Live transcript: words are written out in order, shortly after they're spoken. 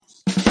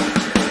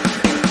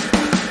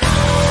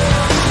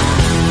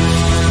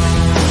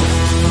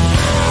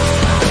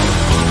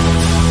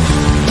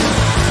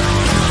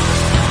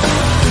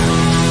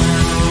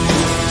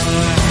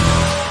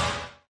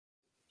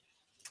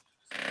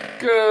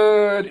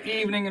Good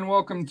evening and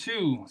welcome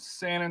to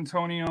San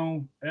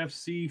Antonio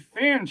FC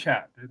Fan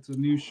Chat. It's a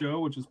new show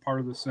which is part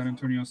of the San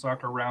Antonio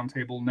Soccer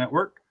Roundtable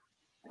Network.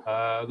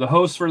 The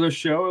host for this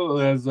show,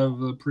 as of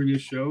the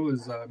previous show,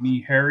 is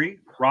me, Harry,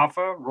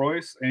 Rafa,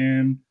 Royce,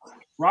 and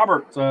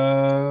Robert.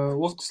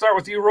 We'll start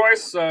with you,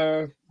 Royce.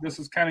 This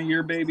is kind of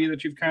your baby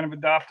that you've kind of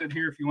adopted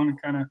here. If you want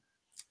to kind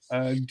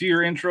of do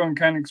your intro and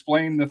kind of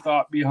explain the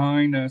thought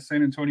behind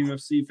San Antonio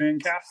FC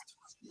Fancast.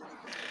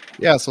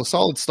 Yeah, so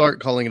solid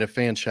start calling it a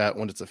fan chat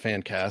when it's a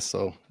fan cast.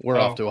 So we're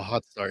off to a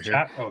hot start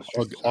here.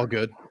 All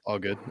good.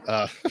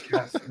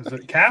 Cast. Is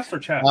it cast or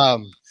chat?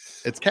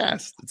 It's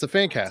cast. It's a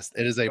fan cast.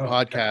 It is a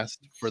podcast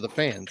for the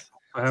fans.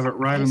 I have it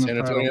right in the San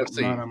Antonio title,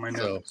 FC. not on my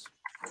notes.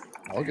 So,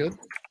 all good.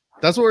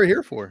 That's what we're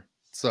here for.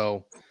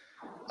 So,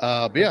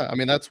 but yeah, I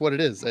mean, that's what it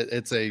is.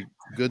 It's a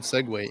good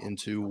segue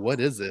into what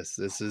is this?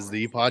 This is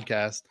the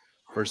podcast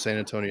for San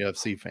Antonio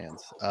FC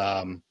fans.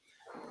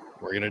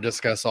 We're going to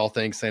discuss all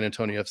things San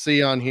Antonio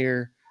FC on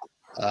here.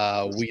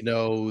 We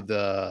know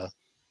the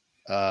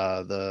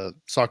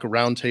Soccer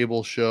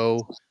Roundtable show.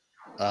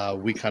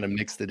 We kind of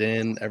mixed it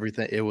in,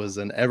 everything. It was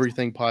an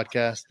everything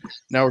podcast.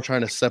 Now we're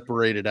trying to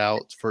separate it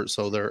out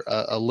so they're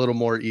a little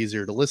more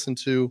easier to listen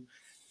to,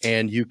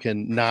 and you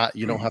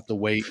don't have to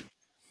wait,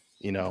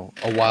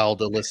 a while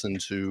to listen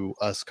to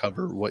us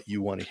cover what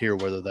you want to hear,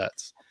 whether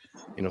that's,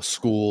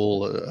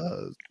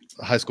 school,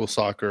 high school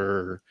soccer,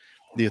 or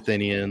the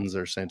Athenians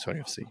or San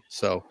Antonio FC.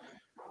 So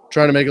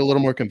trying to make it a little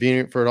more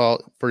convenient for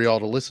y'all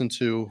to listen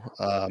to,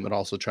 and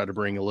also try to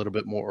bring a little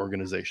bit more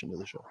organization to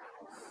the show.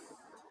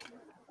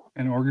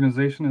 And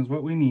organization is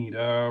what we need.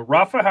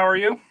 Rafa, how are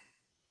you?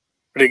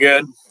 Pretty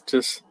good.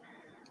 Just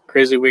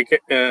crazy weekend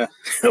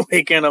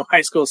of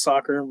high school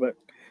soccer, but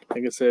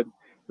like I said,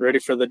 ready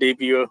for the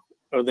debut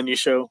of the new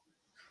show.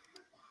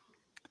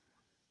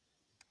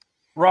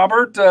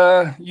 Robert,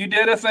 you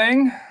did a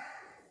thing?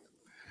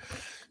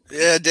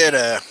 Yeah, I did.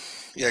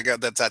 I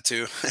got that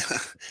tattoo.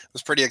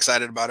 Was pretty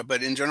excited about it,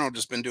 but in general,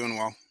 just been doing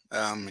well.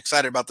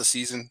 Excited about the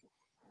season.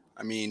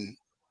 I mean,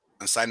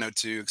 on a side note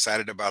too,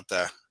 excited about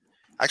the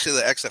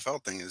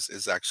XFL thing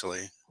is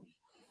actually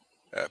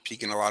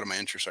piquing a lot of my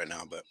interest right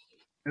now. But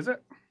is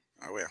it?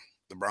 Oh yeah,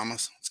 the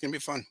Brahmas. It's gonna be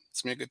fun.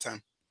 It's gonna be a good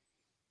time.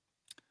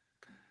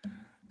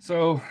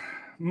 So,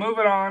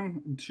 moving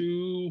on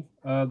to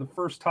the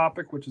first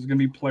topic, which is going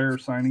to be player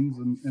signings,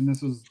 and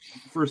this is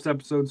the first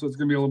episode, so it's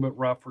going to be a little bit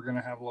rough. We're going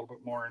to have a little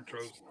bit more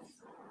intros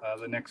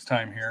the next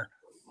time here.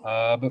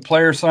 But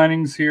player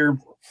signings here.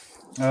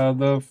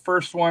 The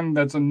first one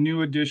that's a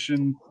new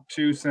addition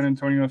to San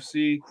Antonio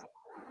FC.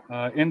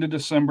 End of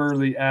December,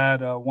 they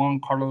add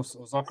Juan Carlos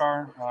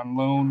Ozacar on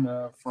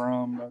loan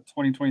from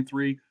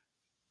 2023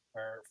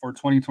 for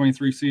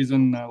 2023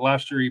 season.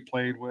 Last year he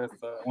played with,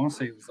 I want to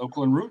say it was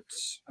Oakland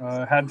Roots.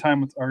 Had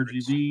time with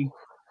RGV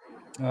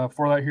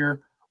for that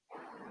here.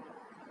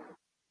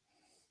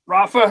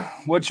 Rafa,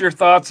 what's your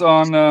thoughts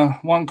on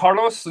Juan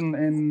Carlos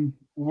and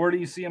where do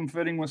you see him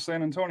fitting with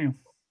San Antonio?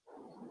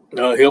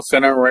 No, he'll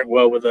fit in right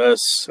well with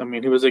us. I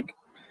mean, he was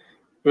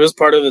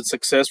part of the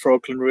success for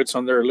Oakland Roots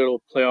on their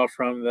little playoff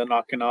run, then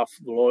knocking off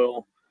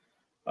Loyal.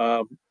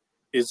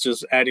 Is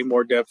just adding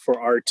more depth for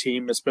our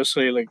team,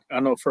 especially I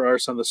know for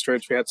us on the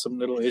stretch, we had some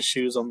little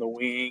issues on the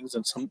wings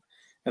and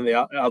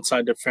the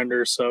outside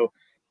defenders. So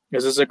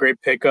this is a great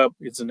pickup.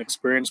 It's an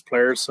experienced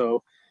player.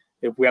 So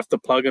if we have to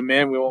plug him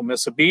in, we won't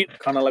miss a beat,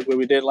 kind of like what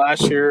we did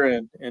last year,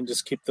 and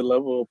just keep the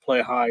level of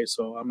play high.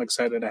 So I'm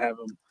excited to have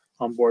him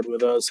on board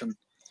with us, and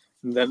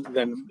then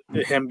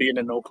him being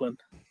in Oakland.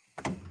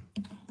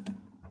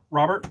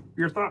 Robert,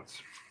 your thoughts?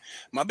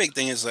 My big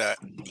thing is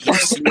he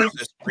seems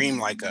to scream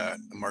like a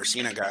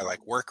Marcina guy,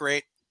 like work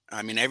rate.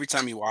 I mean, every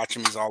time you watch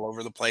him, he's all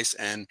over the place.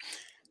 And,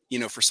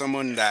 for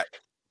someone that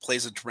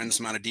plays a tremendous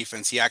amount of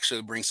defense, he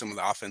actually brings some of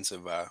the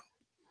offensive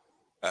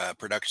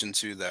production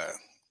to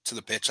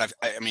the pitch.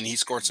 I mean, he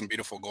scored some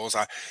beautiful goals.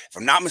 If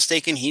I'm not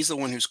mistaken, he's the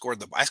one who scored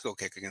the bicycle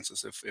kick against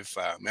us. If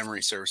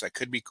memory serves, I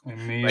could be. I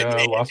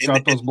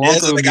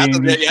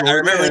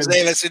remember his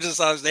name as soon as I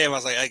saw his name. I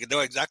was like, I know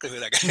exactly who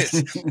that guy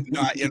is.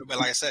 But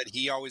like I said,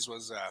 he always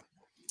was,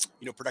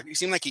 productive. He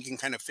seemed like he can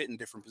kind of fit in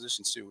different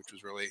positions too, which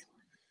was really,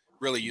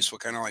 really useful.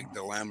 Kind of like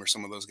Delem or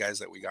some of those guys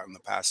that we got in the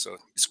past. So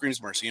it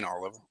screams Marcina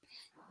all over.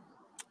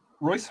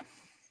 Royce.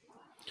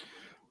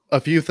 A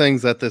few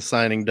things that this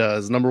signing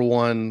does. Number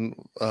one,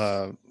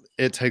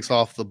 it takes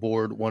off the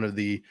board one of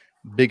the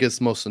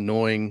biggest, most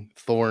annoying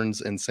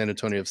thorns in San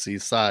Antonio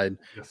FC's side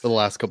for the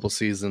last couple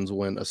seasons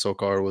when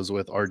Ozacar was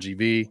with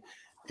RGV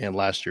and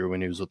last year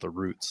when he was with the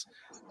Roots.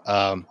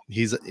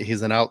 He's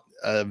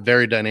a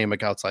very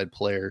dynamic outside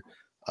player,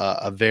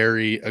 a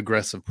very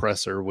aggressive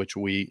presser, which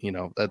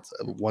that's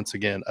once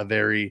again a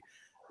very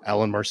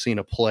Alan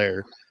Marcina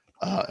player.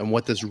 And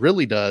what this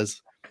really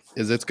does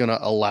is it's going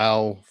to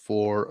allow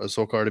for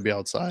Ozacar to be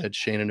outside,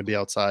 Shannon to be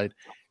outside,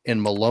 and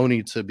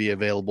Maloney to be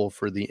available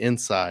for the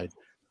inside.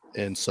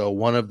 And so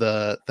one of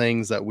the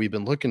things that we've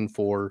been looking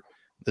for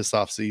this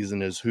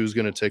offseason is who's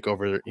going to take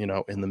over, in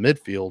the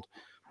midfield.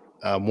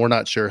 We're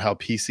not sure how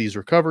PC's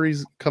recovery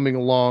is coming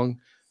along.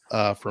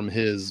 from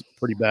his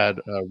pretty bad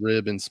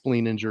rib and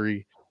spleen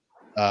injury.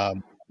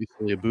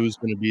 Obviously, Abu's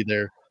going to be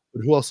there,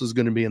 but who else is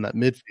going to be in that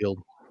midfield?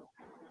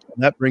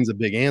 And that brings a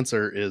big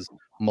answer is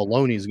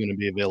Maloney's going to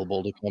be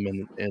available to come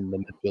in the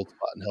midfield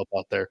spot and help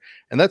out there.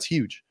 And that's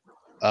huge.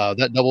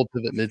 That double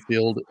pivot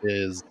midfield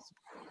is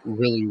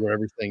really where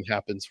everything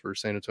happens for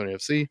San Antonio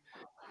FC.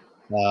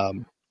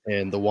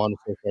 And the Juan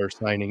Socar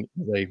signing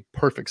is a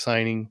perfect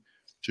signing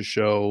to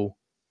show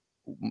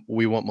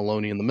we want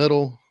Maloney in the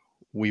middle.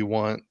 We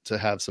want to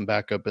have some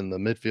backup in the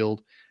midfield.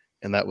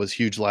 And that was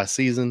huge last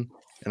season.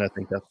 And I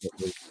think that's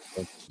what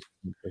we're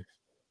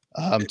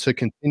to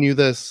continue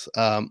this.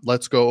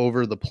 Let's go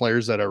over the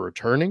players that are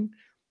returning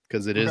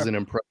because it is an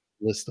impressive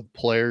list of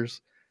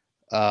players.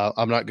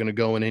 I'm not going to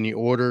go in any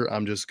order.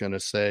 I'm just going to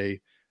say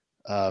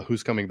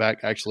who's coming back.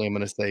 Actually, I'm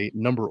going to say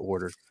number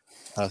order.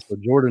 So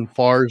Jordan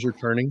Farr is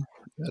returning.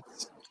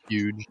 That's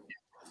huge.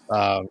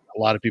 A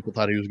lot of people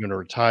thought he was going to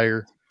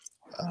retire,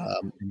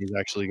 and he's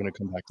actually going to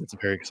come back. That's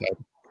very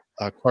exciting.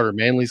 Carter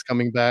Manley's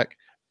coming back.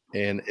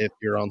 And if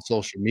you're on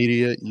social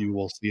media, you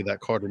will see that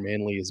Carter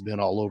Manley has been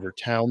all over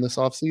town this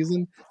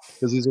offseason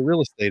because he's a real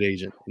estate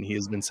agent and he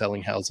has been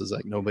selling houses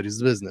like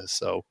nobody's business.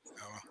 So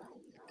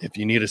if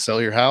you need to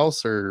sell your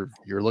house or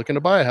you're looking to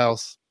buy a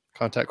house,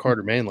 contact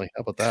Carter Manley.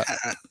 How about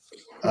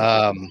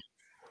that?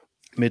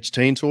 Mitch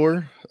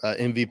Taintor,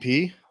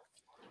 MVP.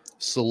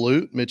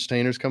 Salute. Mitch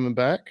Taintor's coming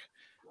back.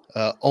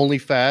 Only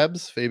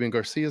Fabs. Fabian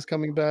Garcia's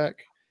coming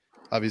back.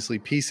 Obviously,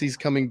 PC's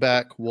coming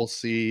back. We'll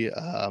see.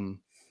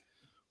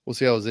 We'll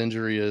see how his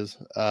injury is.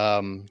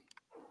 David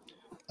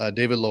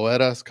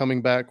Loera's coming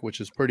back,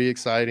 which is pretty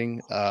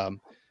exciting. The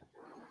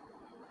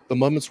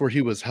moments where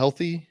he was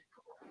healthy,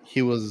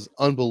 he was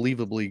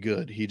unbelievably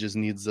good. He just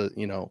needs to,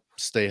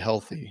 stay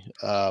healthy.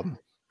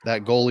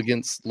 That goal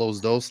against Los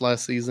Dos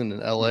last season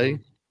in LA,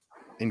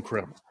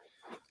 incredible.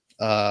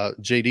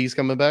 JD's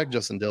coming back.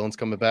 Justin Dillon's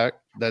coming back.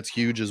 That's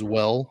huge as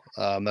well.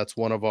 That's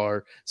one of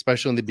our,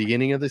 especially in the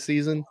beginning of the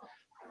season,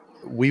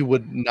 we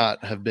would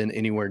not have been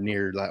anywhere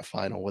near that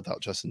final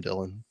without Justin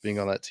Dillon being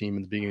on that team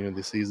in the beginning of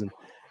the season.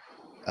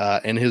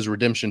 And his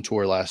redemption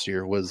tour last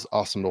year was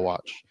awesome to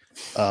watch.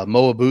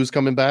 Mo Abu's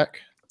coming back.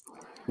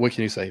 What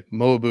can you say?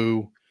 Mo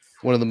Abu,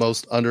 one of the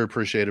most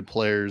underappreciated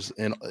players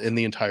in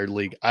the entire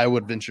league. I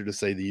would venture to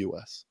say the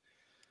U.S.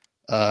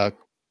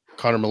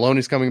 Connor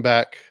Maloney's coming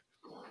back.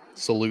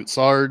 Salute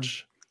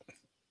Sarge.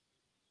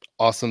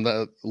 Awesome.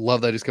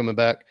 Love that he's coming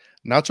back.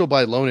 Nacho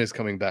Bailone is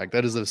coming back.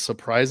 That is a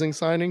surprising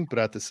signing, but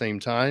at the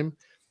same time,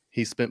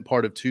 he spent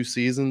part of 2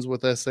 seasons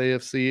with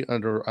SAFC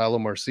under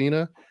Alan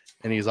Marcina,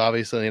 and he's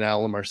obviously an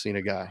Alan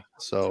Marcina guy.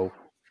 So,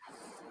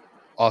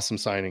 awesome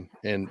signing.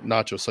 And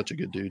Nacho's such a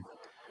good dude.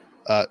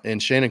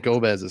 And Shannon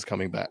Gomez is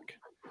coming back.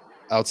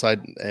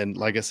 Outside, and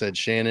like I said,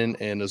 Shannon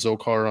and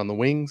Azokar on the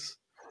wings.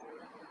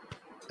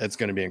 It's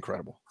going to be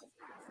incredible.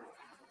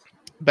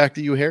 Back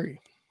to you,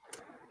 Harry.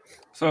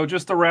 So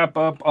just to wrap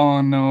up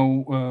on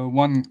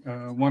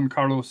one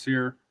Carlos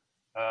here.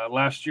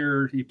 Last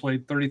year he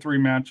played 33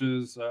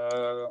 matches,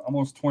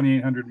 almost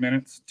 2,800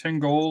 minutes, 10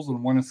 goals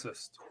and 1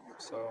 assist.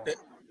 So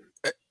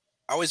I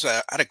always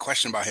had a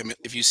question about him.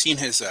 If you've seen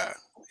his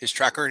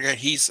track record,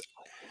 his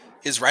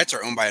rights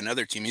are owned by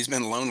another team. He's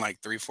been loaned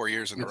like 3-4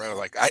 years in a row.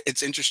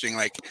 It's interesting.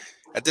 Like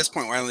at this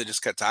point, why don't they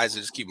just cut ties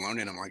and just keep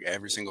loaning him like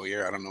every single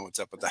year? I don't know what's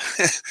up with that.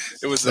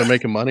 They're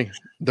making money.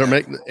 They're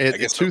making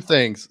it. Two so.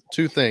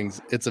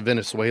 things. It's a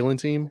Venezuelan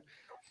team.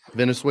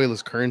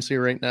 Venezuela's currency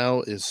right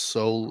now is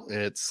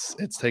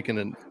it's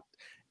taken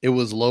it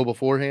was low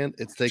beforehand.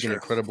 It's taken an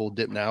incredible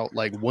dip now.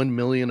 Like 1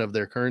 million of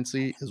their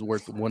currency is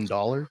worth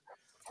 $1,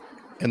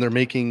 and they're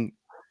making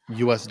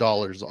US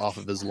dollars off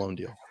of his loan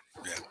deal.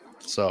 Yeah.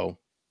 So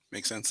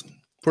makes sense.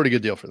 Pretty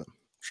good deal for them.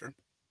 Sure.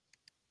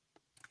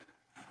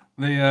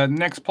 The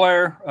next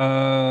player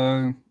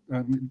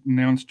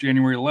announced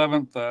January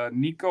 11th,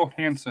 Nico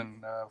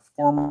Hansen,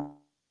 former.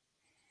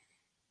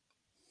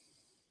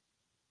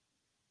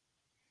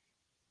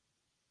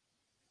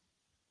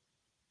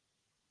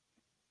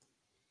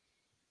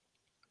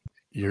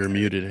 You're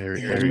muted, Harry.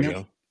 There you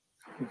go.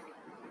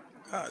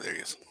 Oh, there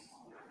he is.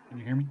 Can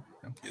you hear me?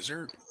 No. Yes,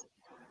 sir.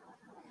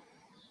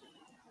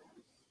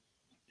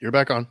 You're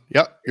back on.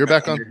 Yep, you're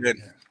back on. You're good.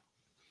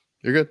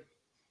 You're good.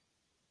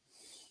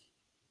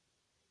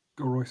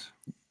 Go, Royce.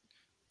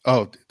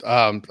 Oh,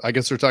 I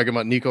guess we're talking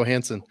about Nico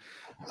Hansen.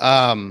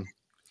 Has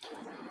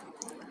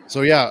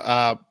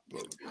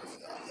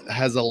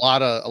a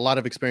lot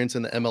of experience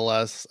in the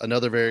MLS.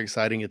 Another very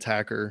exciting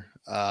attacker.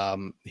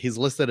 He's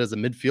listed as a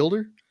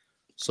midfielder,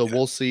 so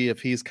we'll see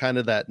if he's kind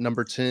of that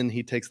number 10.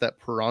 He takes that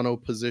Pirano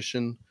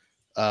position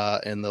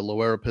and the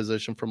Loera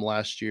position from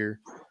last year.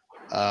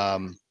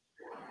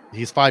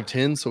 He's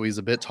 5'10", so he's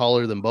a bit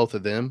taller than both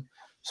of them.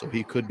 So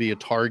he could be a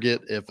target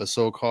if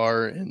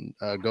Azokar and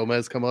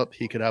Gomez come up.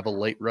 He could have a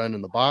late run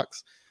in the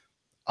box,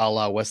 a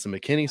la Weston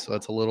McKennie. So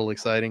that's a little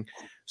exciting.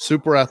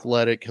 Super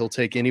athletic. He'll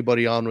take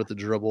anybody on with the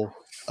dribble.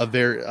 A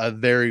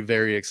very,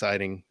 very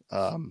exciting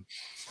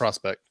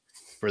prospect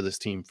for this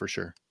team for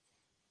sure.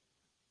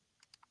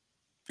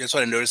 That's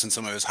what I noticed in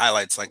some of his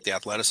highlights, like the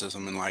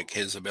athleticism and like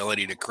his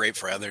ability to create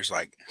for others.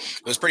 Like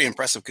it was pretty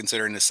impressive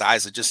considering his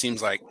size. It just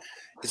seems like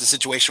it's a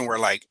situation where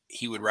like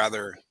he would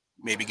rather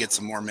maybe get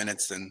some more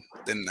minutes than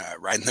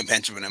riding the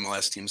bench of an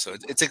MLS team. So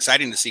it's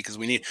exciting to see because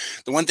we need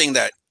the one thing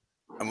that,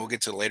 and we'll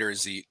get to later,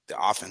 is the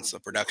offense, the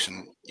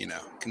production. You know,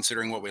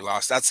 considering what we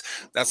lost, that's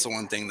the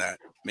one thing that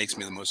makes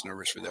me the most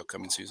nervous for the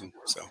upcoming season.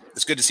 So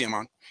it's good to see him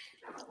on.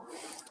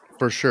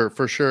 For sure,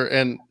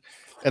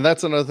 and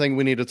that's another thing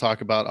we need to talk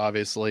about.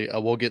 Obviously,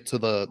 we'll get to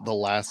the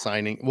last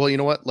signing. Well, you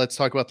know what? Let's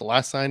talk about the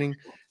last signing,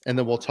 and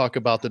then we'll talk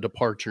about the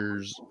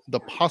departures,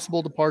 the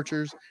possible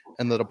departures,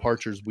 and the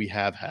departures we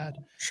have had.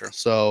 Sure.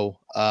 So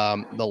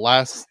the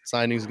last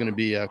signing is going to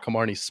be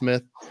Kamarni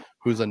Smith,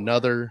 who's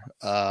another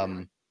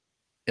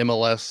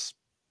MLS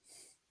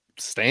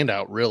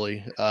standout,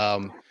 really.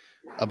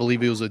 I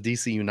believe he was with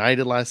DC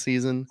United last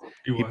season.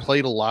 He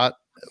played a lot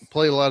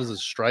as a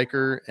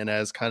striker and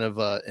as kind of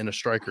in a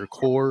striker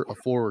core, a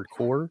forward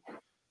core.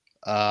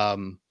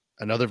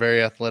 Another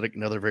very athletic,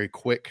 another very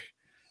quick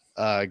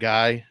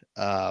guy.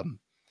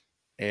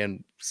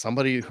 And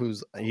somebody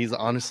he's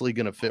honestly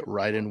going to fit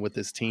right in with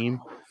this team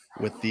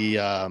with the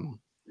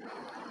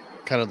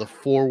kind of the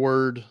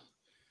forward.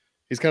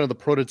 He's kind of the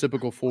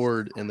prototypical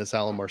forward in this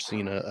Alan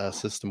Marcina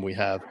system we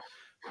have.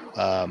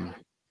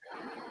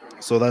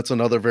 So that's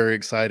another very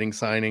exciting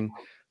signing.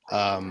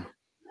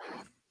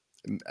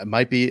 It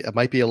might be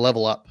a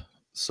level up,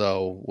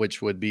 so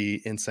which would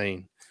be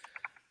insane.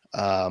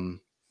 And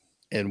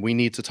we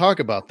need to talk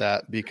about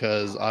that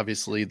because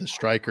obviously the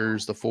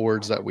strikers, the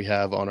forwards that we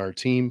have on our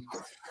team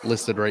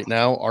listed right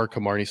now are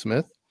Kamarni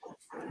Smith,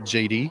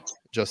 JD,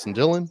 Justin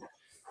Dillon,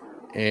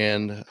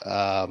 and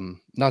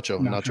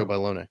Nacho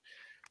Bailone.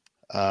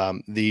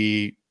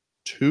 The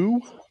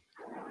two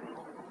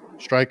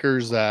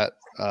strikers that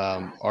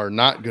are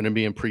not going to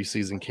be in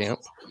preseason camp.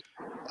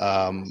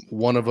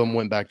 One of them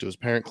went back to his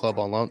parent club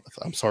on loan.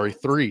 I'm sorry,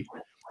 three.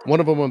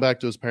 One of them went back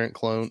to his parent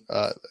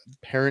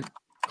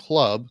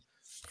club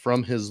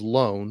from his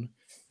loan,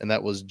 and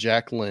that was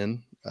Jack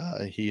Lynn.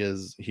 He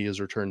has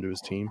returned to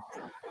his team.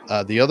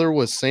 The other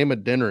was Sam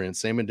Adeniran.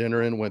 Sam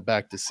Adeniran went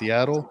back to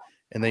Seattle,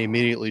 and they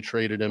immediately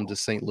traded him to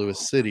St. Louis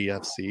City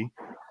FC,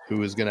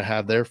 who is going to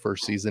have their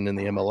first season in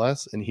the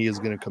MLS, and he is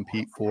going to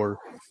compete for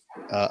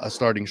a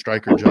starting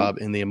striker job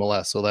in the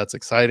MLS. So that's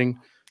exciting.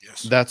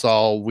 Yes. That's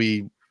all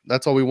we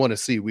want to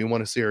see. We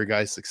want to see our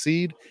guys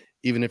succeed,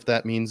 even if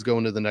that means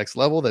going to the next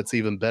level. That's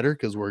even better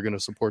because we're going to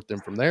support them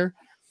from there.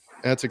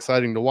 And that's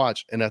exciting to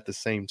watch. And at the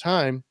same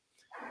time,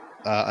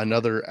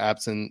 another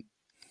absent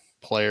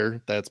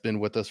player that's been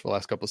with us for the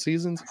last couple of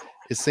seasons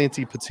is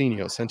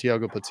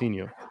Santiago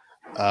Patino.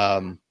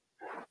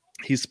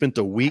 He spent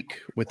a week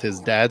with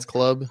his dad's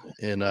club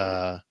in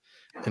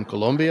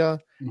Colombia,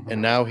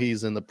 and now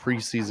he's in the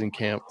preseason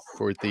camp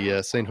for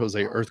the San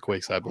Jose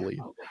Earthquakes, I believe.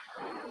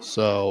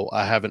 So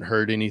I haven't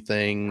heard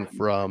anything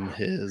from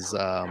his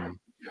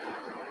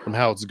from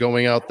how it's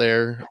going out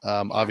there.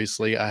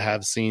 Obviously, I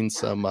have seen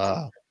some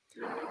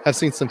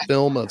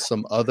film of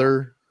some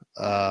other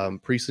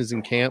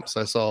preseason camps.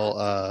 I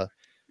saw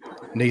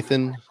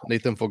Nathan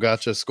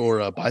Fogacha score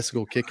a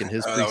bicycle kick in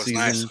his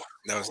preseason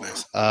that was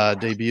nice.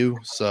 Debut.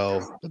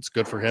 So that's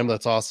good for him.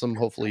 That's awesome.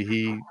 Hopefully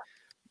he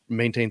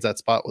maintains that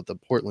spot with the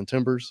Portland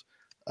Timbers.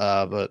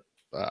 But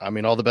I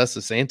mean, all the best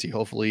to Santi.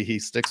 Hopefully he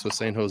sticks with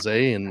San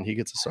Jose and he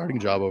gets a starting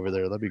job over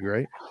there. That'd be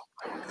great.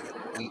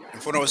 And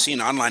what I was seeing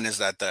online is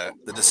that the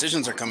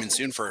decisions are coming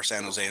soon for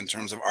San Jose in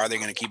terms of are they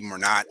going to keep him or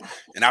not.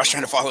 And I was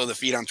trying to follow the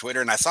feed on Twitter,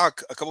 and I saw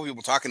a couple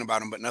people talking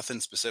about him, but nothing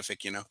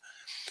specific, you know.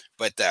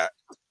 But to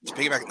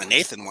piggyback on the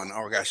Nathan one,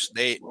 oh gosh,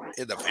 the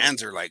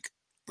fans are like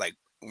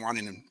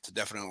wanting him to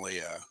definitely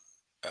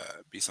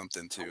be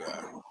something to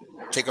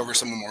take over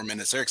some more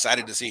minutes. They're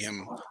excited to see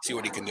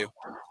what he can do.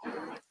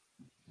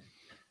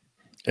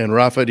 And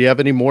Rafa, do you have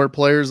any more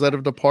players that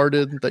have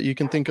departed that you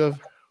can think of?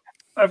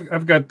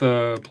 I've got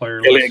the player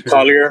Elliot list here.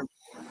 Collier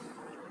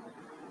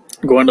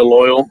going to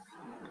Loyal.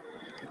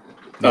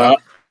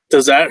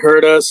 Does that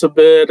hurt us a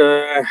bit?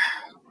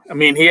 I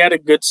mean, he had a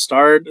good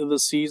start of the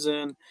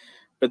season,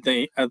 but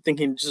I think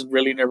he just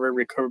really never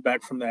recovered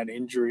back from that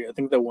injury. I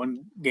think the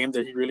one game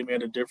that he really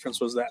made a difference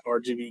was that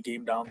RGV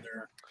game down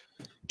there.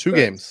 Two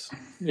games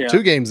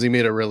he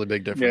made a really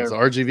big difference. Yeah.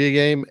 The RGV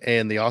game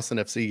and the Austin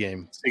FC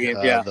game.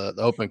 The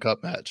Open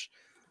Cup match.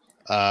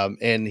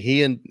 And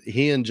he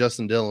and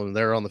Justin Dillon,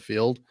 they're on the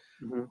field.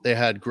 Mm-hmm. They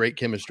had great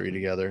chemistry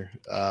together.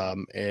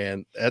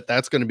 And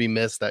that's going to be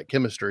missed, that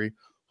chemistry.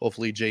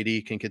 Hopefully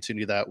JD can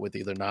continue that with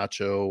either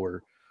Nacho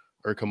or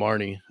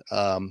Kamarni.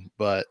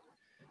 But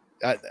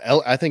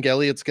I think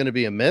Elliot's going to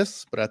be a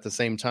miss, but at the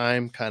same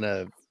time, kind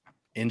of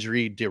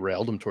injury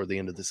derailed him toward the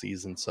end of the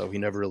season. So he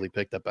never really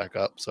picked that back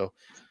up. So,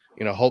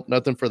 hope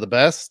nothing for the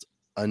best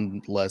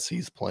unless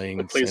he's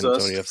playing San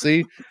Antonio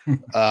FC.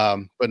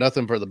 But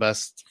nothing for the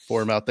best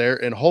for him out there.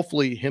 And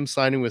hopefully him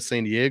signing with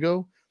San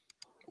Diego,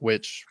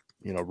 which,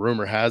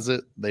 rumor has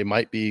it, they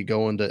might be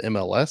going to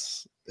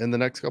MLS in the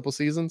next couple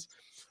seasons.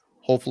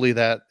 Hopefully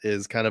that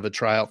is kind of a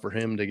tryout for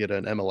him to get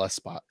an MLS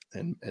spot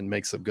and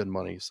make some good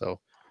money. So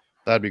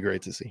That'd be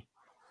great to see.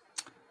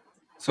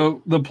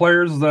 So the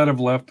players that have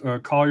left,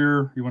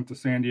 Collier, he went to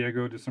San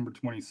Diego December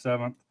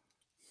 27th.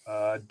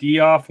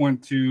 Dioff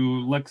went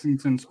to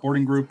Lexington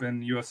Sporting Group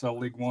in USL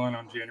League One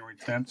on January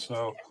 10th.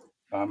 So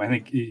I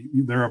think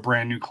they're a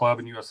brand new club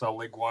in USL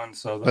League One.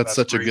 So that's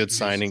such great a good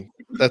signing.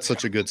 That's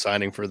such a good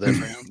signing for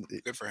them.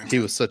 Good for him. He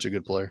was such a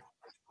good player.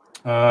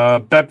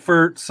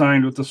 Betfort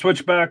signed with the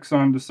Switchbacks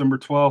on December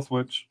 12th,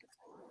 which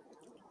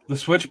the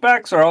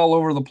Switchbacks are all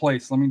over the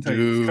place. Let me tell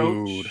you,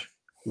 Coach.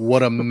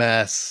 What a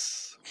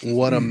mess.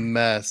 What a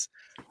mess.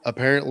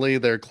 Apparently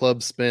their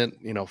club spent,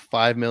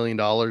 $5 million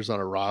on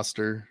a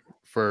roster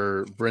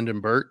for Brendan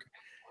Burke,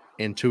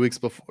 and 2 weeks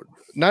before,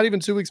 not even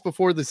 2 weeks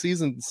before the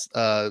season's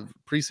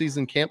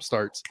preseason camp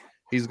starts,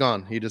 he's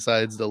gone. He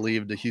decides to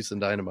leave the Houston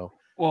Dynamo.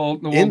 Well,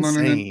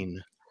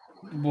 insane.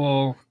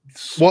 Well,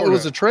 it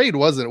was a trade,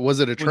 wasn't it? Was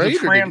it a trade? A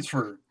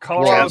transfer.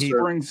 Colorado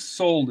Springs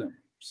sold him.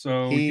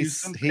 So he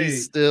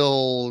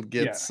still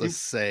gets a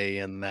say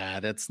in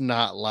that. It's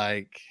not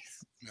like,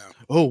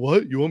 oh,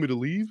 what? You want me to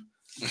leave?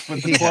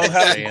 But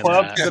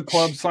the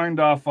club signed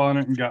off on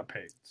it and got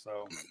paid.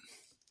 So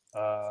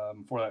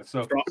for that.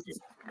 So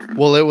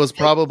well, it was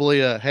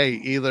probably hey,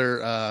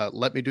 either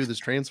let me do this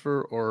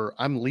transfer or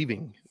I'm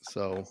leaving.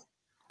 So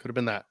could have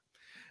been that.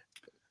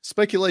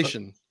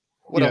 Speculation.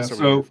 What else are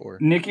we here for?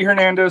 Nicky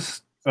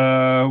Hernandez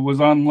was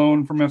on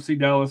loan from FC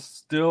Dallas.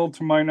 Still,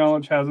 to my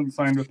knowledge, hasn't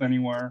signed with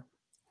anywhere.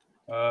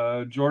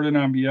 Jordan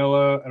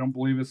Ambiela, I don't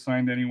believe is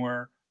signed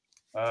anywhere.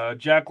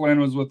 Jack Lynn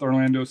was with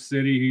Orlando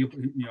City.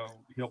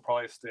 He'll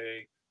probably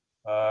stay.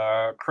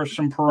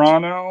 Christian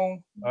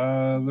Pirano,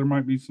 there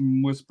might be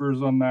some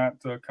whispers on that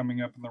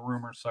coming up in the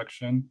rumor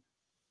section.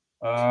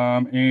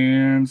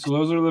 And so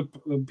those are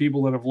the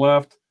people that have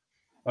left.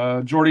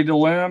 Jordy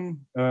Delim,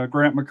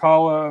 Grant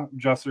McCullough,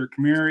 Jasser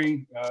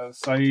Kamiri,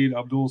 Saeed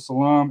Abdul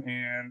Salam,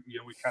 and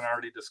we kind of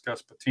already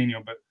discussed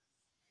Patino, but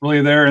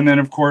really there. And then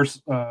of course,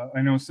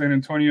 I know San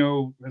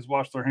Antonio has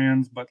washed their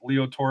hands, but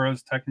Leo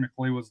Torres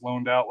technically was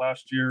loaned out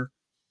last year.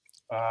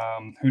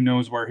 Who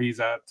knows where he's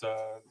at,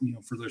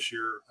 for this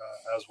year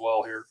as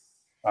well here.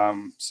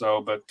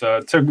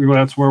 But typically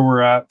that's where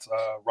we're at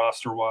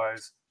roster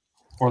wise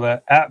for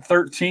that. At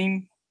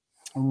 13,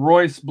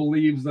 Royce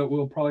believes that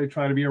we'll probably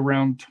try to be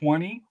around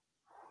 20.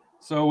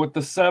 So with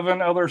the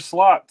 7 other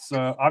slots,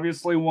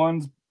 obviously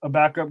one's a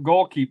backup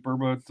goalkeeper,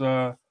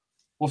 but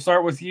we'll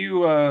start with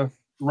you,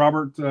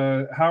 Robert.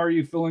 How are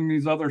you filling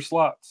these other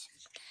slots?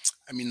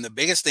 I mean, the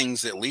biggest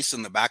things, at least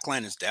in the back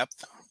line, is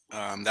depth.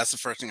 That's the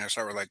first thing I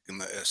start with, like in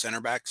the center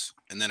backs.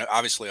 And then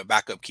obviously a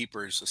backup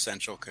keeper is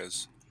essential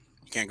because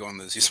you can't go in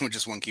the season with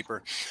just one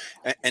keeper.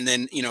 And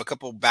then, a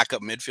couple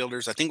backup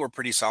midfielders. I think we're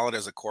pretty solid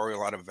as a core, a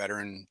lot of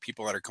veteran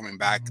people that are coming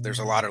back. There's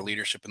a lot of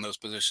leadership in those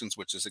positions,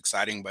 which is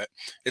exciting, but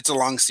it's a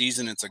long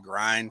season. It's a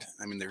grind.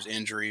 I mean, there's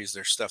injuries,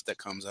 there's stuff that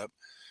comes up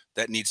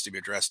that needs to be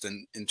addressed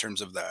in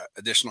terms of the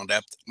additional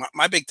depth.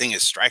 My big thing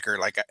is striker,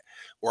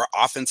 or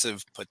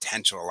offensive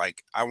potential.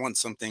 Like I want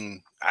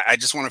something, I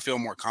just want to feel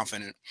more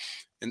confident.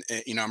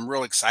 And I'm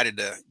real excited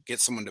to get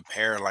someone to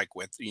pair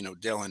with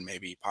Dylan,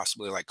 maybe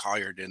possibly like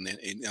Collier did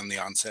in the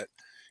onset.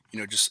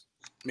 Just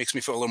makes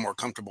me feel a little more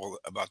comfortable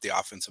about the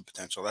offensive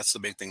potential. That's the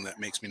big thing that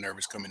makes me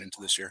nervous coming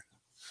into this year.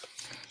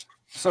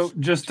 So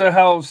just to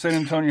how San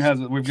Antonio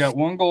has it, we've got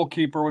 1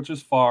 goalkeeper, which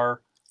is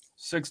Farr,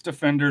 6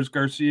 defenders: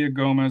 Garcia,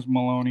 Gomez,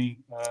 Maloney,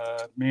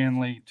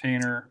 Manley,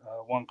 Tanner,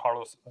 Juan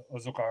Carlos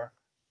Azucar,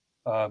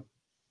 4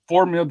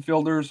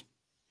 midfielders: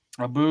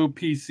 Abu,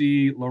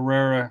 PC,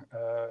 Lorera,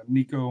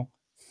 Nico.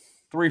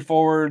 3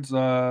 forwards,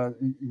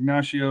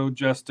 Ignacio,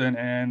 Justin,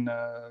 and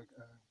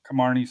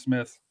Kamarni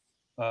Smith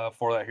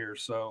for that here.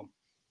 So,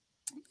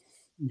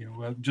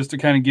 just to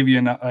kind of give you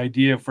an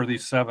idea for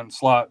these 7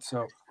 slots.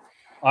 So,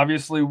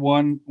 obviously,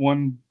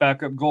 one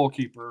backup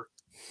goalkeeper.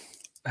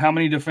 How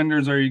many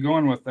defenders are you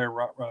going with there,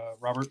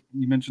 Robert?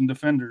 You mentioned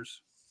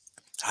defenders.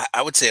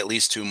 I would say at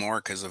least 2 more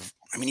because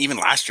even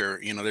last year,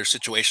 there's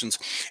situations,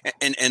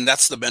 and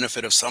that's the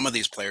benefit of some of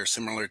these players,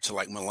 similar to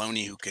like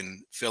Maloney, who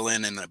can fill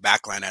in the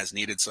back line as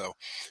needed. So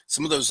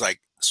some of those like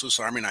Swiss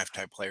Army knife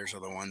type players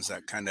are the ones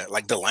that kind of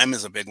like Delem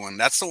is a big one.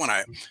 That's the one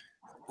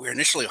we were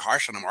initially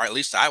harsh on him, or at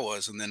least I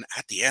was. And then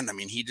at the end,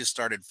 he just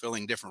started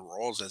filling different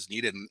roles as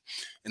needed.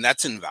 And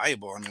that's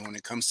invaluable. When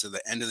it comes to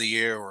the end of the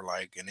year or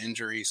like an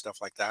injury, stuff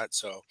like that.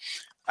 So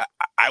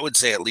I would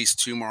say at least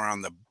 2 more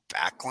on the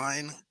back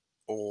line,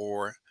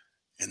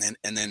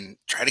 and then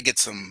try to get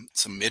some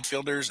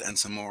midfielders and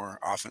some more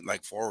often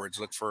like forwards.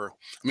 Look for,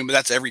 but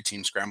that's every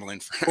team scrambling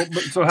for.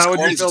 So how would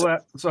you fill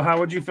that? So how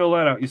would you fill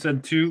that out? You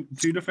said two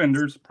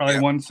defenders,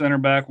 probably 1 center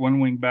back, 1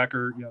 wing back,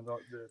 or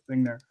the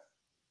thing there.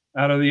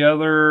 Out of the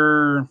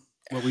other,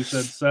 what we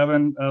said,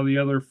 7 out of the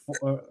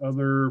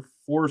other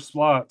 4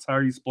 slots, how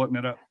are you splitting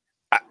it up?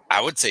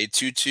 I would say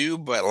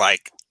 2-2, but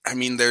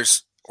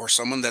there's or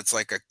someone that's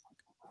like a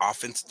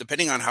offense,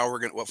 depending on how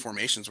what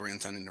formations we're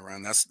intending to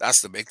run.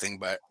 That's the big thing,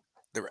 but.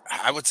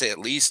 I would say at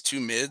least 2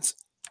 mids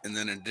and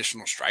then an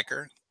additional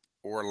striker,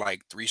 or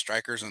like 3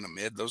 strikers and a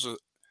mid.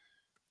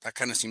 That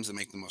kind of seems to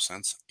make the most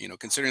sense,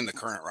 considering the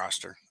current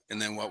roster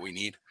and then what we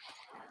need.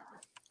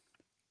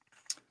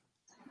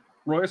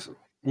 Royce,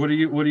 what are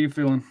you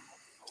feeling?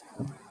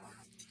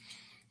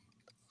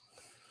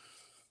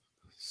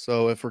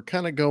 So if we're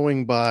kind of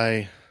going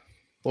by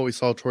what we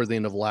saw toward the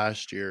end of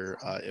last year,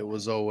 it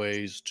was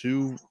always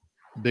two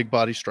big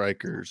body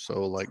strikers.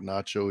 So like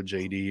Nacho,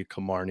 JD,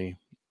 Camarney,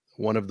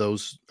 one of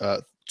those,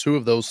 two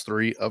of those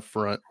three up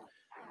front.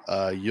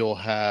 You'll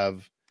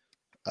have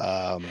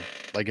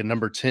like a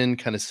number 10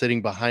 kind of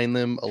sitting behind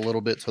them a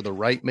little bit to the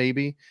right,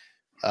 maybe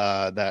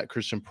that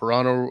Christian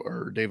Pirano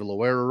or David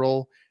Loera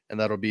role. And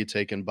that'll be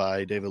taken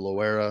by David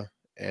Loera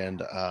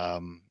and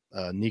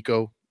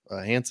Nico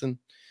Hansen.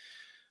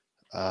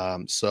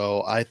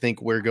 So I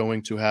think we're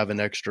going to have an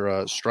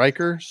extra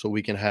striker so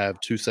we can have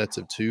two sets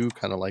of two,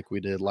 kind of like we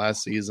did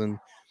last season.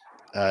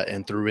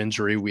 And through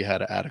injury, we had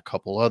to add a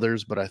couple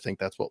others, but I think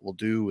that's what we'll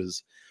do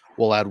is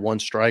we'll add one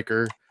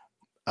striker.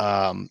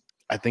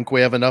 I think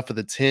we have enough of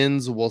the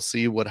 10s. We'll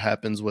see what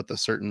happens with a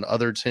certain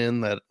other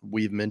 10 that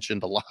we've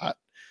mentioned a lot.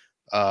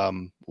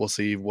 We'll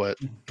see what,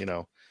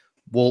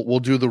 we'll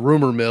do the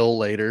rumor mill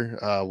later.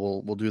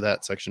 We'll do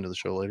that section of the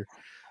show later.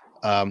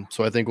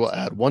 So I think we'll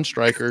add one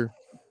striker.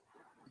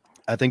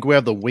 I think we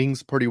have the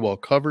wings pretty well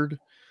covered.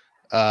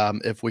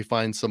 If we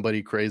find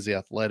somebody crazy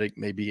athletic,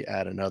 maybe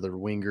add another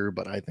winger,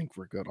 but I think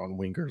we're good on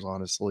wingers,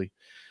 honestly.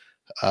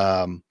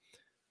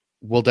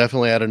 We'll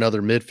definitely add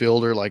another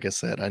midfielder. Like I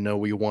said, I know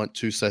we want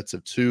two sets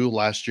of two.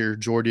 Last year,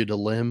 Jordi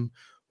Delim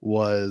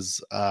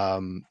was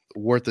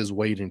worth his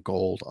weight in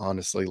gold,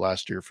 honestly,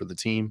 last year for the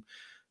team.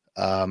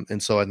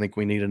 And so I think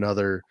we need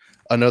another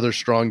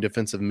strong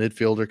defensive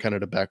midfielder kind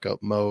of to back up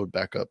Mode,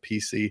 back up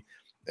PC.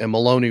 And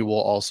Maloney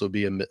will also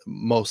be a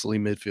mostly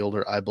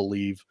midfielder, I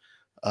believe,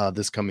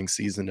 this coming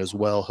season as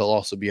well. He'll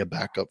also be a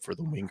backup for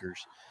the wingers.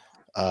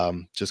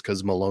 Just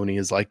because Maloney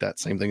is like that.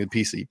 Same thing with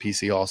PC.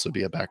 PC also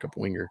be a backup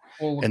winger,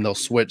 and they'll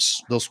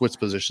switch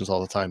positions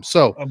all the time.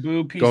 So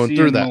Abu, PC, going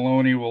through and that,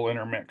 Maloney will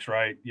intermix,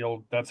 right?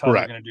 That's how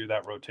they're going to do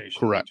that rotation.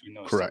 Correct.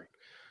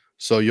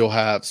 So you'll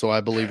have. So I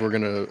believe we're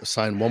going to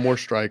sign one more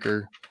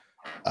striker,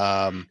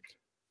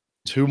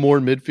 two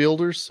more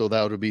midfielders. So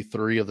that would be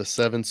 3 of the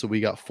 7. So we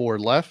got 4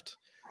 left.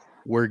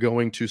 We're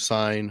going to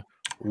sign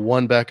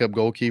one backup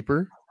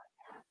goalkeeper.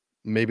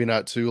 Maybe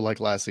not 2 like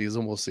last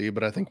season. We'll see.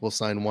 But I think we'll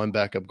sign one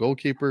backup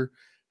goalkeeper.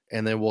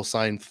 And then we'll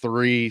sign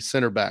 3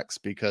 center backs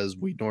because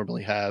we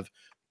normally have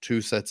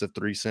 2 sets of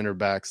 3 center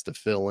backs to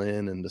fill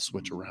in and to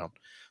switch around.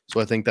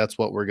 So I think that's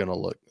what we're going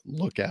to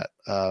look at.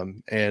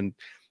 And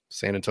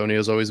San Antonio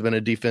has always been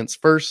a defense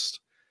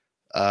first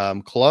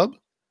club.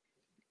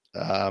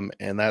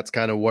 And that's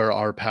kind of where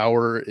our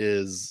power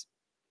is.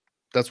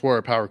 That's where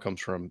our power comes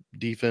from.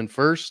 Defend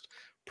first,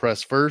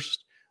 press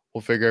first.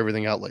 We'll figure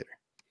everything out later.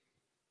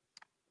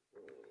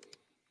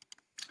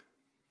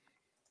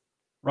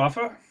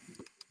 Rafa?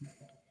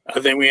 I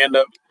think we end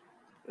up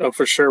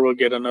for sure we'll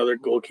get another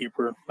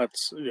goalkeeper.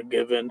 That's a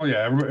given. Oh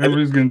yeah,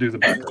 everybody's going to do the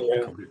backup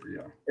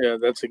goalkeeper. Yeah,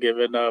 that's a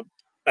given. I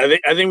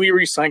think we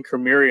re-signed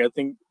Kremiri. I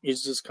think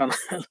he's just kind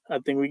of. I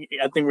think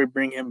we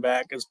bring him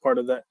back as part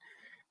of that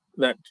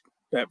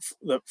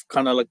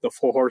kind of like the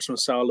 4 horsemen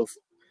style of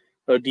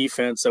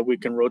defense that we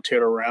can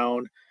rotate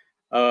around.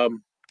 I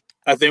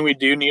think we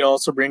do need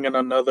also bring in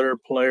another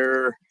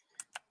player.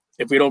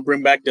 If we don't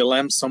bring back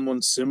Delem,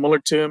 someone similar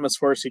to him as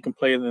far as he can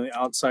play in the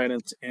outside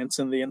and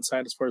in the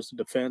inside as far as the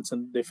defense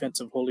and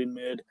defensive holding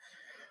mid.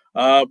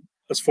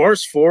 As far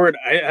as forward,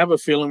 I have a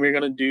feeling we're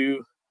going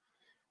to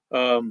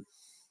do,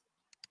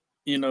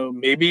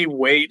 maybe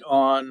wait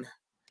on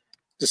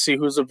to see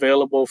who's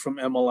available from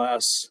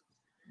MLS.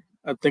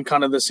 I think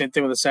kind of the same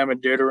thing with the Sam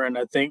Ditter, and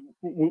I think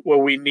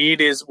what we need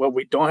is what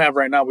we don't have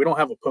right now. We don't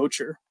have a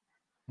poacher.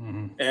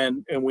 Mm-hmm.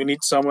 And we need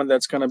someone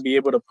that's going to be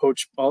able to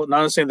poach ball.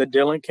 Not saying that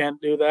Dylan can't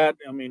do that.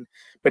 I mean,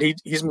 but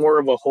he's more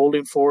of a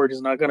holding forward.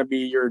 He's not going to be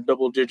your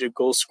double-digit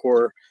goal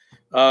scorer.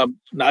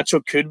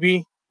 Nacho could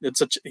be.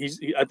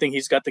 I think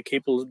he's got the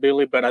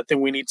capability, but I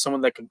think we need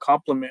someone that can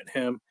complement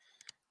him.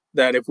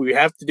 That if we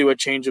have to do a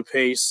change of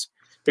pace,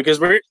 because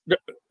we're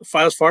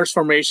as far as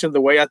formation,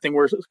 the way I think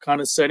we're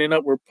kind of setting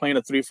up, we're playing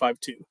a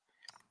 3-5-2.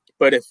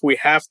 But if we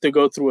have to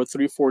go through a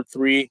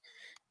 3-4-3.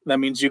 That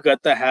means you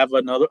got to have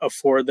a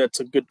forward that's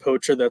a good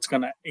poacher that's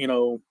gonna, be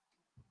able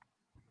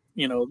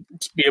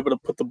to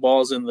put the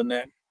balls in the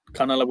net,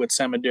 kind of like what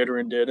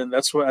Samaderin did, and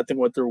that's what I think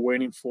what they're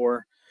waiting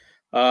for.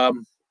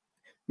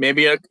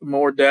 Maybe a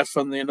more depth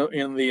in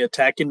the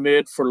attacking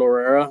mid for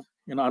Lorera.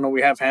 I know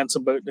we have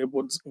Hansen, but it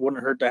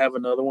wouldn't hurt to have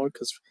another one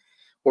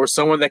or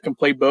someone that can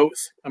play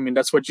both. I mean,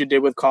 that's what you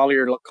did with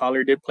Collier.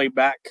 Collier did play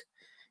back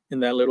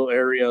in that little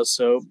area,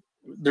 so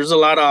there's a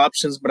lot of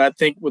options. But I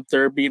think what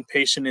they're being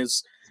patient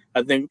is.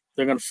 I think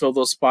they're going to fill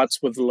those spots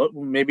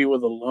maybe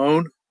with a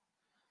loan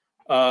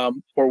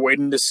or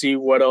waiting to see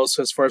what else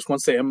as far as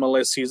once the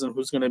MLS season,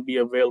 who's going to be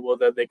available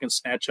that they can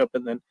snatch up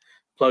and then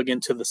plug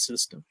into the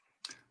system.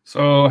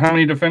 So how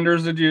many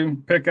defenders did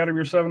you pick out of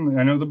your 7?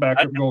 I know the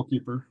backup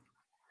goalkeeper.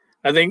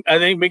 I think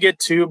we get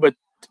 2, but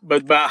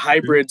about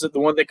hybrids, the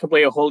one that can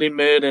play a holding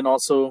mid and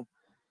also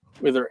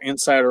whether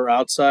inside or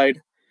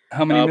outside.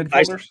 How many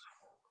midfielders?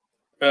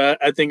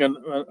 I think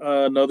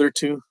another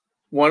 2.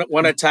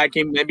 one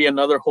attacking, maybe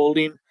another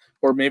holding,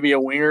 or maybe a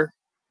winger,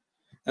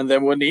 and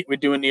then we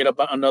do need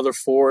another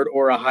forward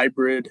or a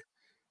hybrid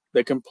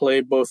that can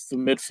play both the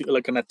midfield,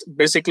 like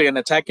basically an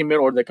attacking mid,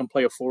 or they can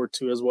play a forward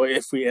too as well.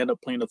 If we end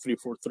up playing a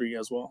 3-4-3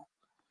 as well.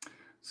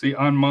 See,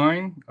 on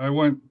mine, I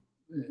went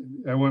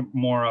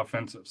more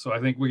offensive. So I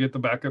think we get the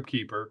backup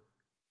keeper.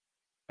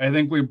 I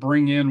think we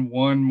bring in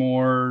one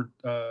more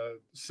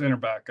center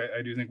back.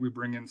 I do think we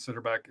bring in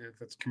center back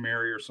if it's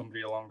Kamari or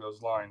somebody along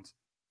those lines.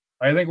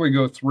 I think we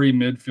go 3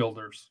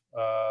 midfielders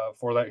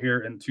for that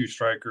here and 2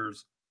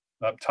 strikers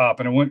up top.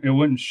 And it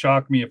wouldn't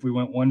shock me if we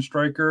went 1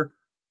 striker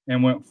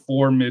and went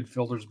 4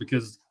 midfielders,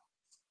 because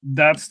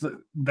that's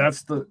the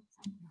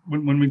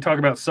when we talk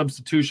about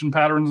substitution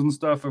patterns and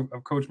stuff of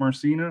Coach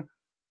Marcina,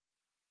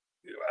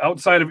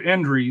 outside of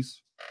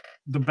injuries,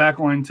 the back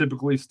line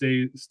typically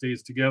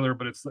stays together,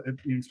 but it's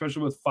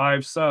especially with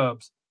 5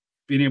 subs,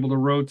 being able to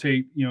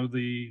rotate,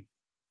 the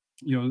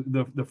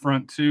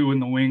front 2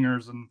 and the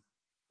wingers and,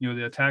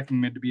 the attacking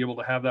mid, to be able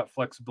to have that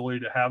flexibility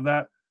to have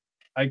that.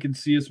 I could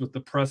see us with the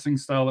pressing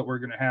style that we're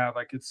going to have.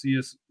 I could see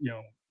us,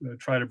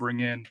 try to bring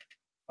in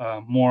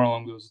more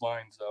along those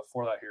lines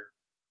for that here.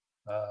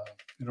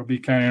 It'll be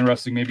kind of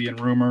interesting, maybe in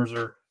rumors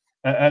or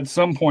at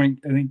some point.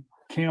 I think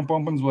camp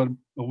opens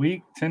a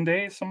week, 10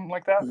 days, something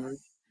like that.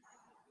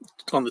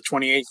 It's on the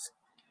 28th.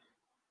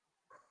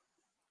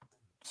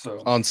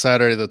 So on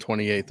Saturday the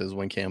 28th is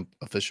when camp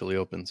officially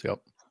opens. Yep.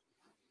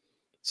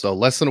 So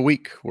less than a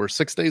week. We're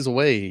 6 days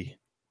away.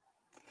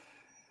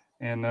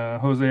 And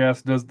Jose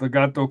asked, does the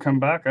Gato come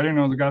back? I didn't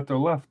know the Gato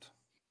left.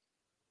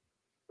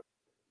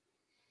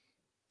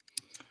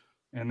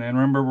 And then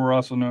remember, we're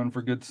also known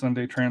for good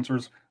Sunday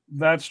transfers.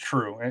 That's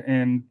true.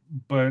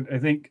 But I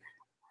think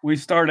we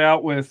start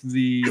out with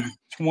the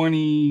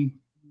 20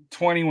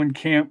 when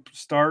camp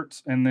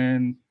starts, and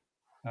then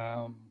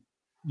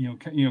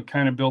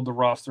kind of build the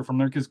roster from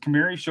there, because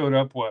Kamari showed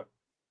up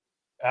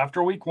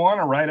after week 1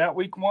 or right at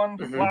week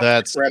 1?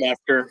 That's right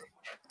after.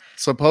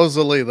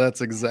 Supposedly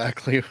that's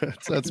exactly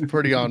that's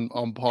pretty on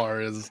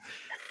par. Is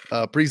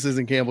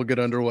preseason camp will get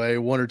underway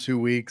 1 or 2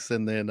 weeks,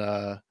 and then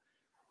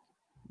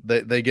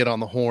they get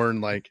on the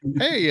horn like,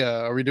 hey,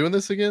 are we doing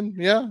this again?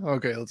 Yeah,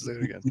 okay, let's do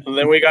it again. And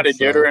then we got a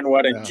jitter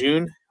in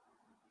June,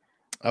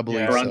 I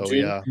believe around so.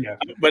 June. Yeah,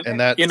 but and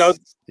that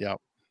yeah.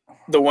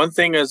 The one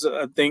thing is,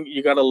 I think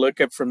you got to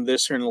look at from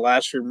this year and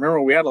last year.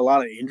 Remember, we had a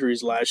lot of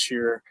injuries last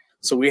year,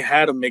 so we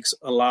had to make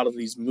a lot of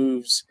these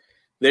moves.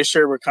 This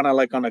year, we're kind of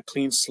like on a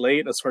clean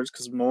slate as far as,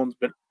 because Moan's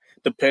been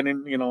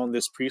depending, on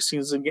this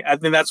preseason game. I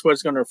think that's what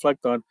it's going to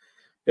reflect on.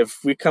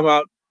 If we come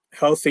out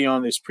healthy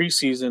on this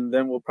preseason,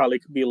 then we'll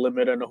probably be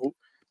limited on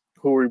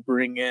who we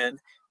bring in.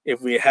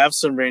 If we have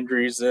some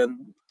injuries,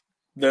 then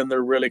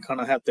they're really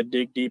kind of have to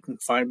dig deep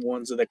and find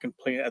ones that can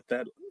play at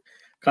that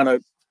kind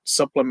of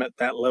supplement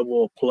that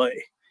level of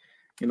play.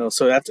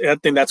 So I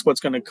think that's what's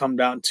going to come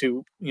down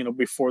to,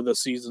 before the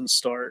season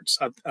starts.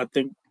 I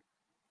think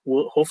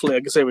we'll hopefully,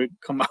 like I say, we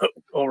come out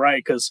all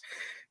right, because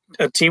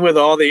a team with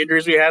all the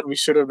injuries we had, we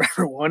should have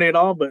never won it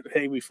all. But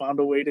hey, we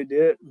found a way to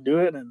do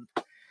it,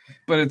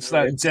 but it's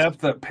that depth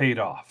that paid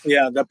off.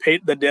 Yeah,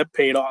 the depth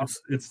paid off.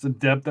 It's the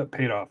depth that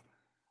paid off.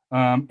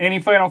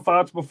 Any final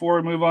thoughts before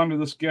we move on to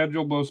the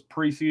schedule, both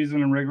preseason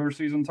and regular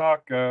season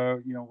talk?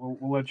 We'll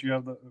let you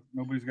have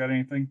nobody's got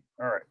anything.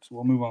 All right, so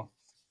we'll move on.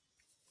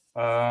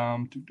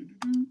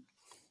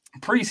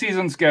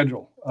 Preseason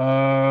schedule.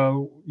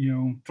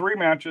 3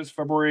 matches,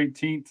 February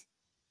 18th.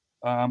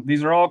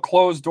 These are all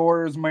closed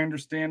doors, my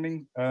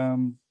understanding.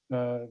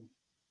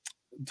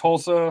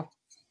 Tulsa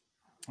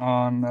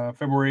on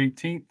February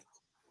 18th.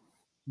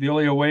 The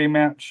only away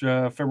match,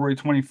 February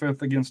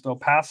 25th against El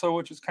Paso,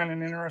 which is kind of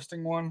an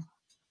interesting one.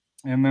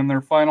 And then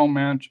their final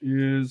match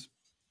is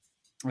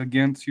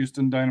against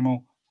Houston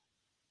Dynamo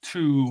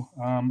 2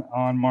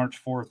 on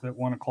March 4th at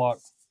 1 o'clock.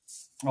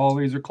 All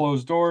these are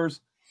closed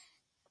doors.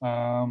 Like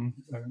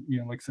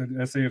I said,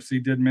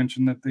 SAFC did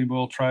mention that they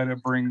will try to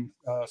bring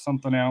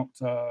something out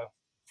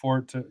for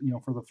it to,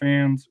 for the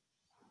fans.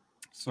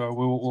 So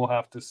we'll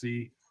have to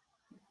see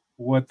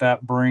what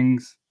that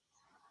brings.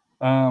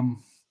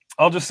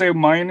 I'll just say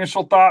my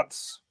initial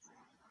thoughts.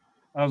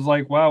 I was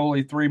like, wow,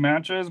 only 3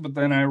 matches. But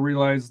then I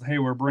realized, hey,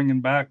 we're bringing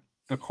back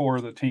the core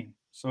of the team.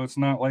 So it's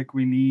not like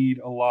we need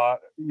a lot.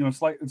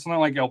 It's not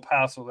like El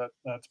Paso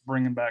that's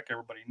bringing back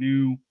everybody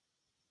new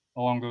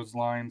along those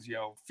lines.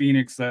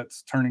 Phoenix,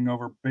 that's turning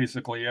over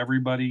basically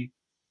everybody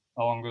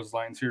along those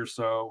lines here.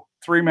 So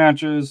 3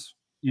 matches,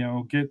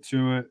 get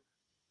to it.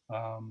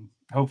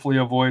 Hopefully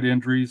avoid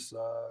injuries,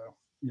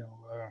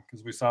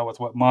 because we saw with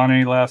what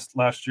Mane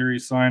last year he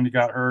signed, he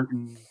got hurt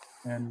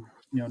and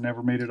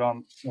never made it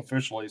on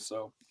officially.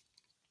 So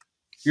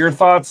your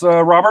thoughts,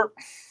 Robert?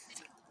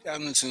 Yeah,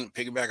 I'm just going to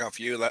piggyback off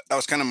you. That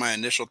was kind of my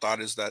initial thought,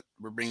 is that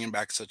we're bringing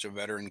back such a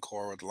veteran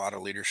core with a lot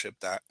of leadership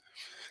that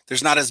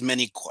there's not as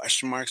many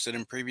question marks that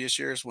in previous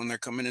years when they're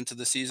coming into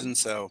the season.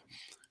 So,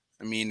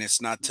 I mean,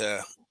 it's not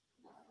to,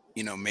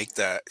 make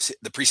the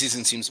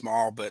preseason seem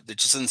small, but there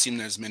just doesn't seem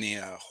there's many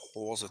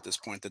holes at this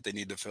point that they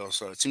need to fill.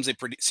 So it seems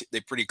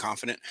they're pretty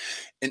confident.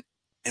 And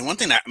And one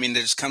thing that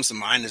just comes to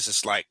mind is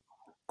just like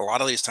a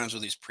lot of these times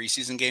with these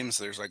preseason games,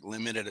 there's like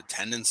limited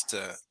attendance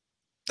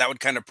that would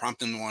kind of prompt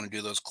them to want to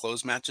do those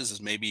closed matches.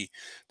 Is maybe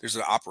there's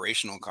an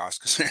operational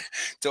cost because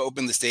to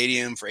open the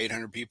stadium for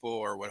 800 people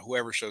or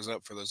whoever shows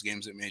up for those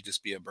games, it may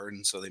just be a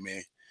burden. So they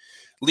may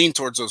lean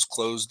towards those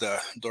closed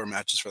door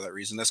matches for that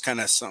reason. That's kind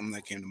of something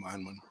that came to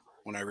mind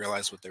when I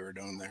realized what they were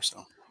doing there.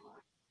 So.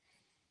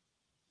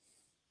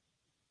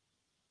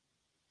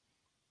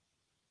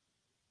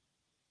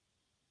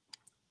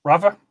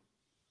 Rafa?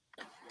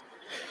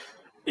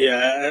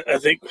 Yeah, I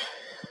think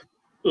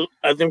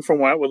from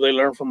what they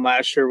learned from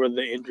last year with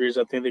the injuries,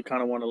 I think they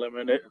kind of want to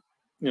limit it.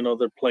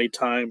 Their play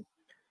time.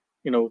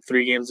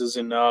 3 games is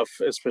enough,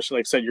 especially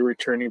like I said, you're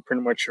returning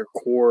pretty much your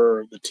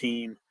core of the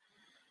team.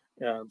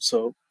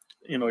 So,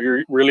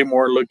 you're really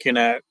more looking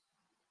at,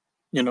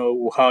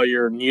 how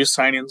your new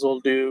signings will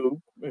do,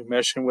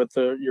 meshing with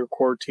your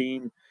core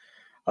team.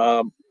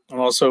 And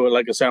also,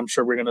 like I said, I'm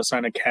sure we're going to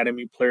sign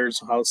academy players.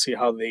 See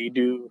how they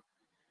do.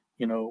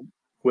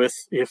 With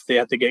if they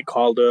have to get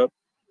called up.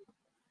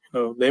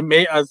 They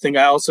may. I think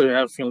I also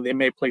have a feeling they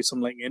may play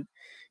some like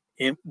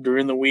in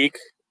during the week,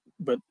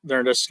 but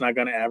they're just not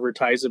going to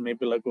advertise it.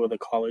 Maybe like with a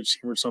college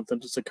team or something,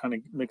 just to kind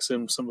of mix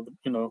in some of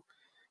the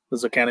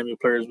those academy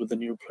players with the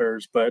new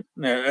players. But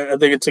I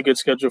think it's a good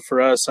schedule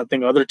for us. I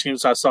think other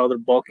teams I saw they're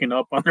bulking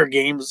up on their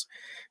games.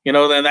 Then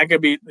that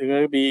could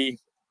be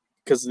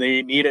because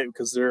they need it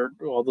because they're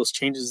all those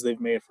changes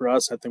they've made for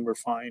us. I think we're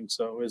fine.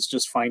 So it's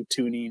just fine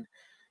tuning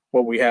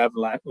what we have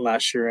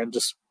last year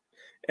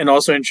and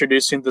also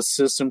introducing the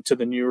system to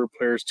the newer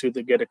players too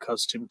to get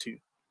accustomed to.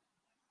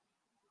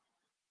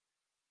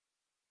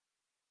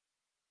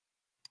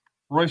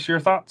 Royce,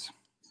 your thoughts?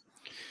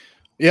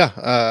 Yeah,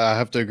 I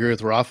have to agree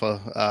with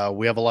Rafa.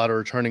 We have a lot of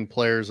returning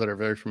players that are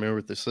very familiar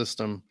with the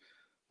system.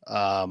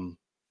 A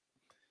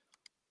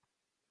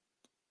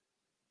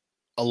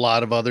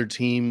lot of other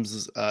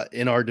teams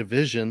in our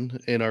division,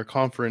 in our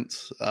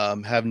conference,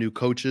 have new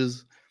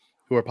coaches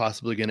who are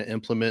possibly going to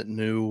implement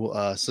new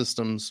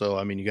systems.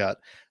 So, you got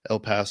El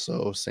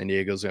Paso, San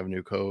Diego's have a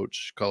new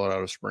coach,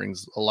 Colorado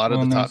Springs, a lot of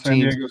the top San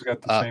teams. Diego's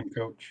got the same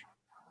coach.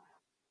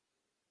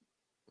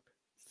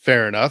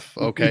 Fair enough.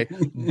 Okay.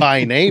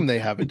 By name, they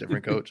have a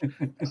different coach.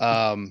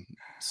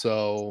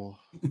 So,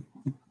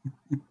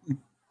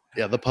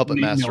 yeah, the puppet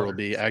master will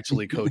be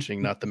actually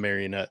coaching, not the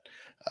marionette.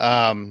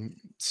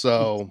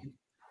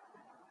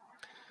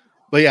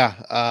 But yeah,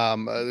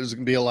 there's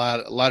going to be a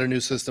lot of new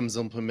systems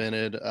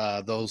implemented.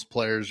 Those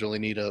players really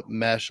need to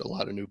mesh. A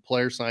lot of new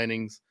player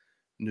signings,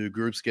 new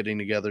groups getting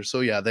together.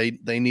 So yeah,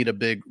 they need a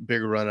big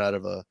run out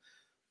of a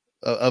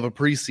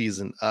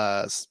preseason.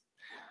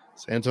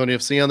 San Antonio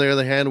FC, on the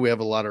other hand, we have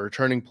a lot of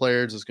returning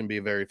players. It's going to be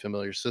a very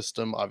familiar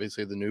system.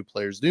 Obviously, the new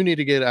players do need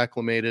to get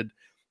acclimated,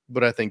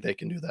 but I think they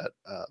can do that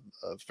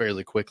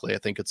fairly quickly. I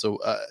think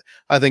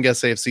I think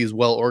SAFC is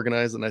well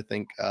organized, and I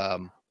think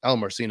Al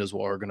Marcina is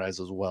well organized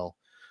as well.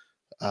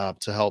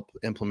 To help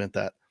implement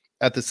that.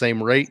 At the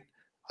same rate,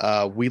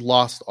 we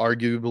lost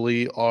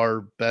arguably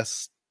our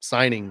best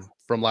signing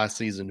from last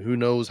season. Who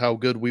knows how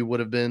good we would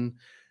have been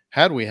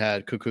had we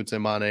had Kukutse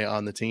Mane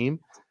on the team.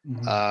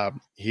 Mm-hmm.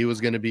 He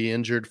was going to be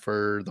injured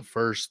for the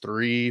first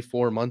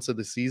 3-4 months of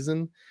the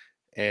season,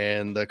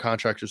 and the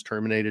contract was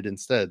terminated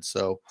instead.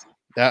 So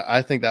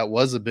I think that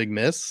was a big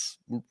miss.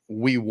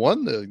 We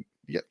won the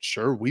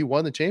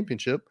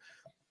championship.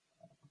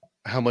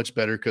 How much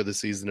better could the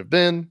season have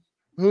been?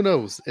 Who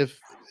knows? If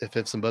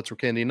ifs and buts were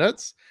candy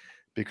nuts,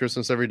 be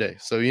Christmas every day.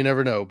 So you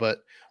never know. But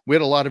we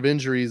had a lot of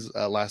injuries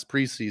last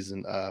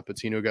preseason.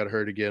 Patino got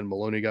hurt again.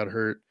 Maloney got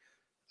hurt.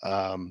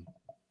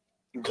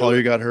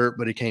 Collier got hurt,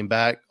 but he came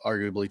back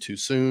arguably too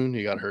soon.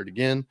 He got hurt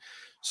again.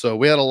 So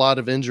we had a lot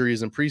of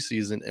injuries in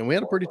preseason, and we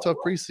had a pretty tough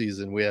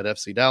preseason. We had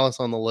FC Dallas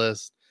on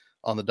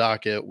the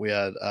docket. We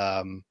had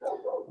Austin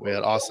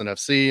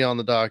FC on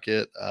the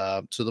docket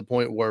to the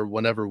point where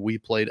whenever we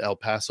played El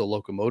Paso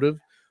Locomotive,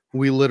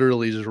 we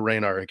literally just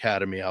ran our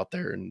academy out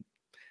there, and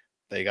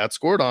they got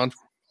scored on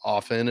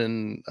often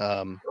and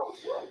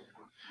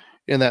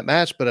in that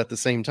match. But at the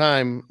same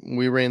time,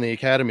 we ran the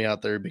academy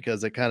out there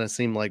because it kind of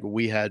seemed like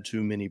we had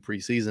too many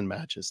preseason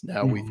matches.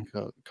 Now we've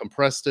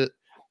compressed it.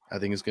 I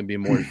think it's going to be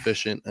more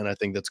efficient, and I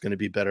think that's going to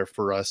be better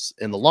for us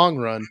in the long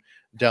run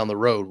down the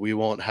road. We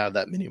won't have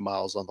that many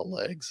miles on the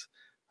legs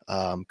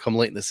come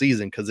late in the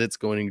season because it's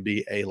going to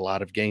be a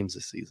lot of games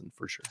this season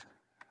for sure.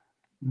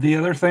 The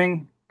other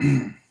thing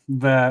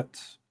that,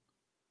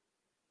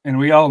 and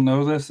we all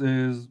know this,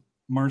 is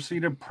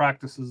Marcina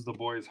practices the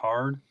boys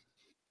hard.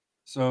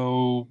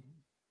 So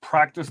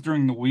practice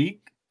during the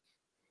week,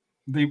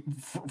 they,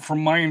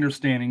 from my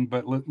understanding,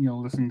 but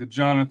listening to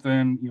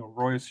Jonathan,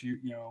 Royce,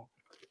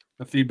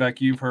 the feedback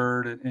you've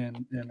heard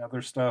and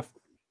other stuff,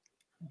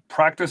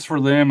 practice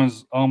for them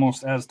is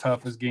almost as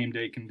tough as game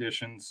day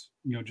conditions,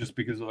 just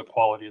because of the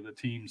quality of the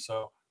team.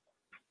 So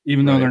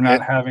even though they're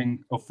not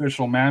having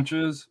official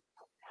matches,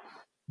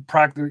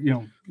 practice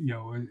with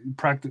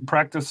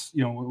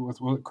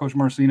what Coach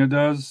Marcina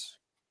does,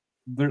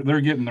 they're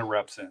getting their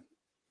reps in.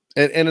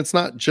 And it's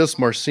not just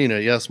Marcina.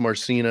 Yes,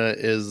 Marcina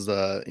is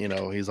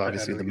he's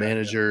obviously of the the guy, yeah.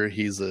 manager.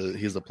 He's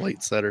a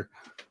plate setter,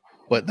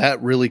 but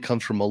that really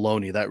comes from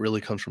Maloney. That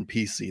really comes from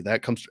PC.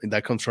 That comes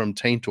from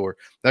Taintor.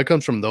 That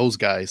comes from those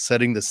guys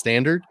setting the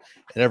standard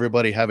and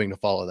everybody having to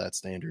follow that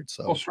standard.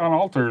 So Well, Sean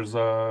Alters,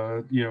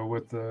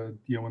 with the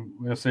when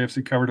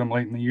SAFC covered him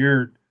late in the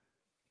year,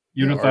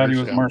 you'd have thought he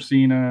was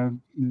Marcina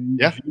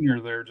Junior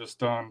there,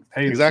 just on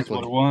hey, this is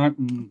what I want,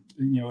 and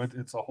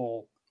it's a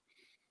whole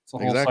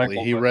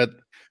cycle. He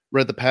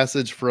read the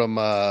passage from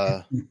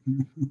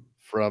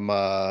from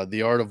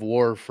The Art of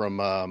War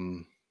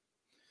from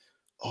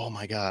oh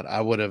my god,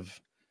 I would have.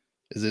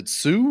 Is it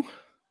Sue?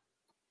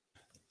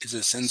 Is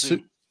it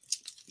Senzu?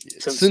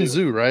 Sun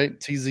Tzu, right?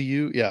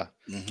 TZU, yeah.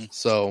 Mm-hmm.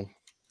 So,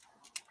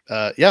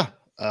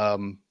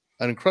 an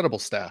incredible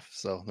staff.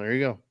 So there you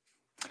go.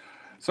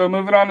 So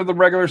moving on to the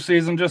regular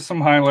season, just some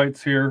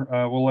highlights here.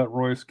 We'll let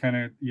Royce kind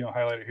of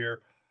highlight it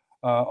here.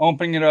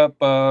 Opening it up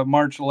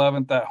March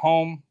 11th at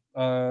home,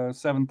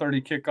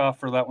 7:30 kickoff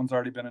for that one's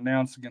already been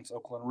announced against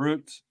Oakland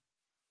Roots.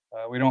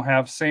 We don't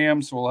have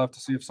Sam, so we'll have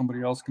to see if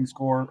somebody else can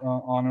score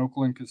on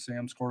Oakland because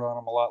Sam scored on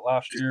them a lot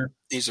last year.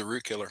 He's a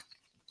root killer.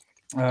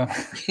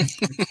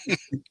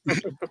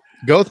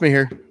 Go with me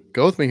here.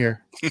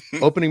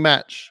 Opening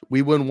match.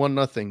 We win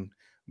 1-0.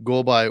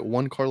 Goal by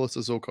one Carlos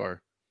Azócar.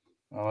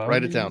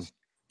 Write it down.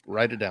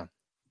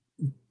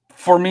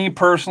 For me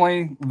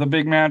personally, the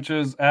big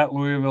matches at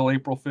Louisville,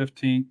 April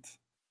 15th,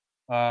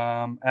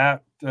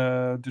 at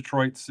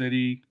Detroit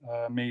City,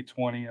 May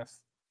 20th,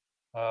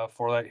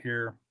 for that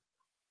here.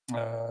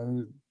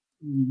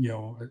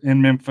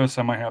 In Memphis,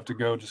 I might have to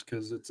go just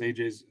because it's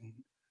AJ's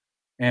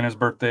and his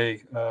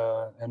birthday,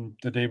 and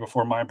the day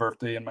before my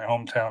birthday in my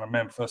hometown of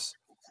Memphis.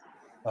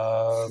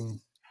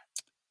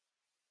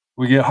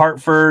 We get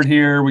Hartford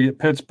here, we get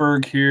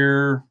Pittsburgh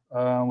here,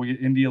 we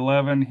get Indy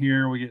 11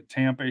 here, we get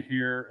Tampa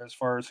here, as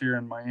far as here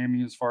in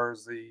Miami, as far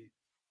as the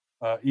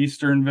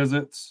Eastern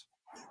visits.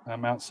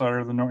 Outside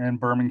of the North, and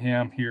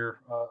Birmingham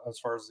here, as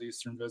far as the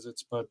Eastern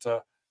visits. But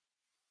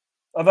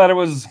I thought it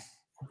was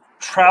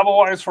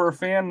travel-wise for a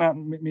fan, not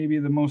maybe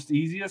the most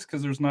easiest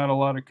because there's not a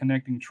lot of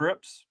connecting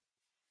trips.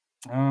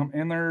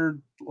 And there are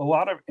a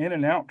lot of in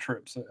and out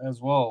trips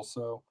as well.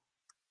 So,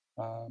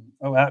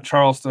 at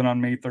Charleston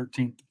on May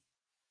 13th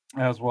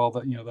as well.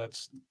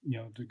 That's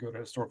to go to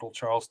historical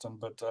Charleston.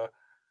 But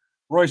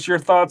Royce, your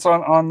thoughts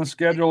on the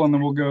schedule, and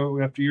then we'll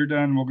go after you're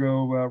done. We'll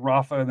go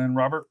Rafa and then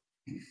Robert.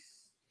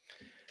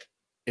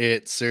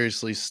 It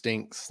seriously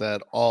stinks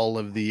that all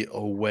of the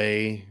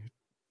away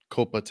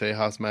Copa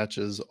Tejas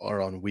matches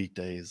are on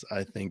weekdays.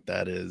 I think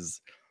that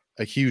is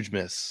a huge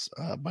miss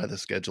by the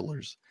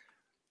schedulers.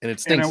 And it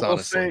stinks, and I will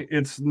say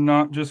it's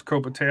not just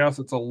Copa Tejas.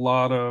 It's a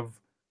lot of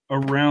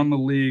around the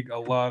league, a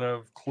lot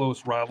of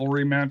close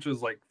rivalry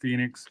matches like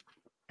Phoenix,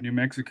 New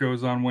Mexico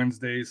is on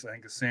Wednesdays. I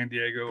think San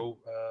Diego,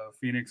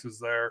 Phoenix is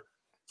there.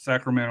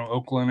 Sacramento,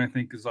 Oakland, I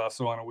think, is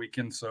also on a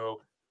weekend.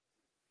 So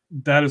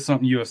that is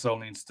something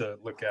USL needs to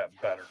look at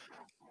better.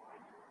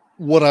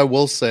 What I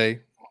will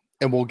say,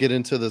 and we'll get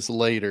into this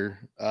later,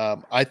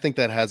 I think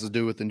that has to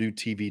do with the new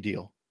TV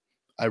deal.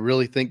 I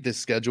really think this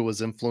schedule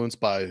was influenced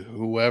by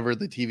whoever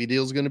the TV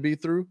deal is going to be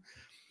through,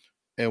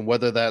 and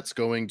whether that's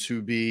going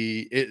to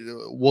be,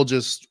 we'll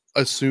just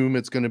assume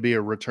it's going to be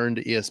a return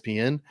to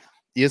ESPN.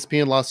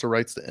 ESPN lost the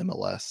rights to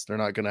MLS. They're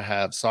not going to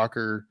have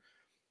soccer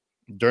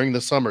during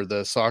the summer.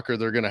 The soccer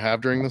they're going to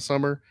have during the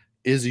summer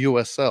is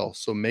USL.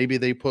 So maybe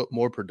they put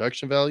more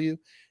production value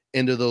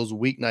into those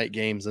weeknight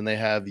games and they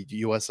have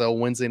USL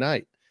Wednesday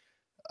night.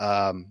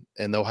 And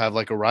they'll have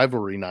like a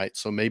rivalry night.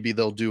 So maybe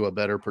they'll do a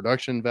better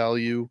production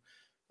value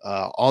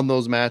on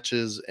those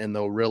matches, and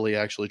they'll really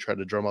actually try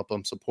to drum up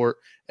some support.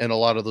 And a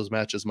lot of those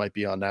matches might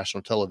be on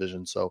national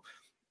television. So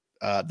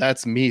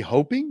that's me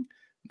hoping.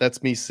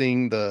 That's me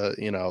seeing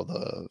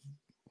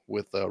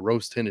with the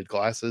rose tinted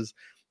glasses.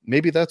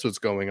 Maybe that's what's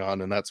going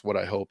on, and that's what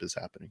I hope is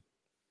happening.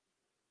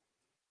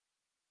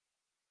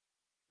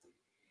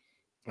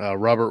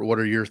 Robert, what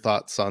are your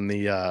thoughts on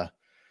the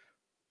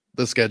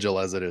schedule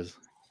as it is?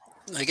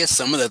 I guess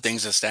some of the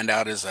things that stand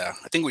out is I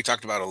think we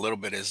talked about a little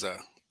bit is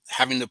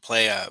having to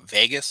play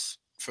Vegas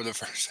for the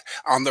first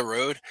on the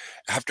road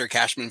after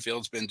Cashman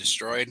Field's been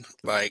destroyed.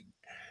 Like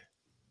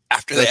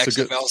after the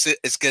XFL,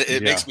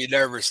 it makes me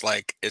nervous.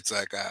 Like it's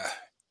an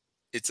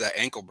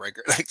ankle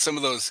breaker. Like some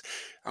of those,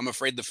 I'm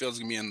afraid the field's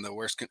gonna be in the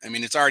worst. I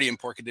mean, it's already in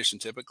poor condition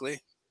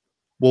typically.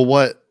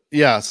 Well,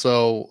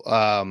 so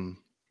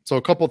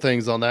a couple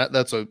things on that.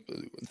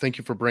 Thank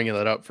you for bringing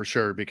that up for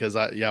sure, because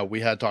we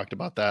had talked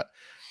about that.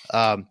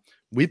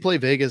 We play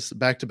Vegas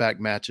back-to-back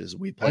matches.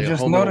 We play a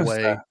home and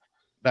away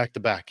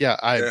back-to-back.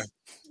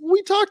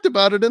 We talked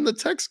about it in the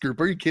text group.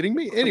 Are you kidding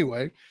me?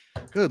 Anyway,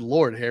 good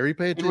Lord, Harry,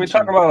 pay attention. We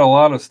talk about a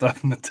lot of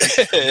stuff in the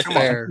text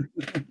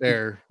group.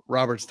 There,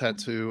 Robert's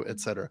tattoo,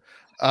 etc.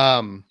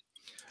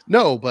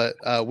 No, but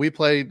we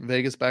played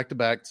Vegas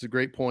back-to-back. It's a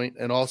great point.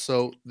 And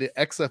also the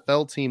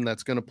XFL team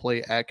that's going to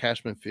play at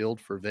Cashman Field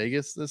for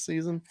Vegas this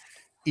season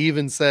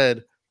even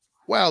said,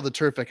 wow, the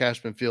turf at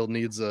Cashman Field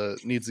needs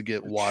to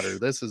get water.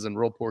 This is in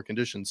real poor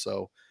condition.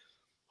 So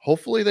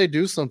hopefully they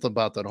do something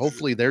about that.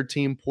 Hopefully their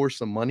team pours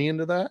some money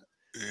into that,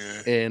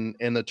 Yeah.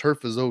 and the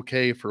turf is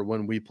okay for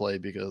when we play,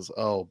 because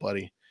oh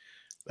buddy,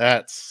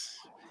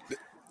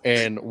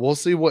 and we'll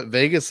see what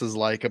Vegas is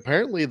like.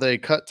 Apparently they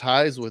cut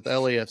ties with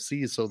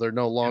LAFC, so they're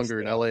no longer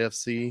an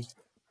LAFC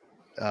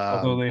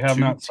Although they have two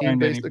not team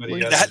signed anybody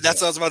basically. yet.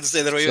 That's what I was about to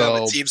say. They don't even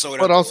have a So, team, so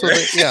but also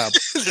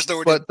there's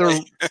nowhere but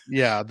to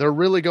play. they're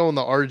really going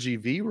the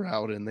RGV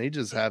route, and they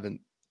just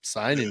haven't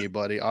signed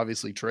anybody.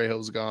 Obviously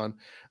Trejo's gone.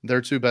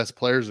 Their two best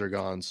players are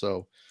gone.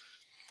 So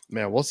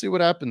man, we'll see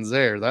what happens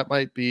there. That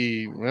might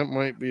be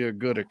a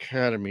good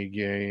academy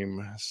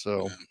game.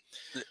 So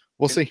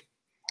we'll see.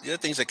 The other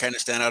things that kind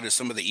of stand out is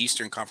some of the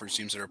Eastern Conference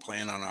teams that are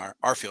playing on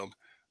our field.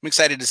 I'm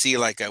excited to see,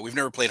 like, we've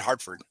never played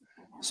Hartford,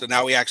 so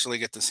now we actually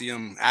get to see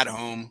them at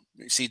home.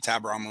 We see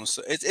Tab Ramos.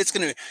 So it's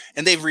gonna,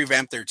 and they've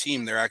revamped their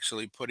team. They're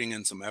actually putting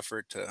in some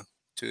effort to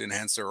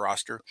enhance their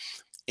roster.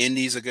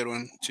 Indy's a good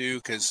one too,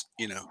 because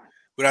we don't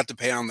have to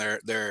pay on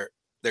their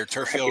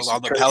turf field, all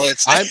the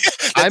pellets.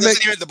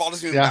 The ball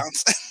doesn't even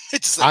bounce.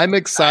 I'm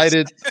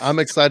excited. I'm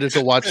excited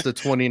to watch the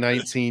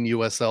 2019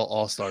 USL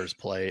All Stars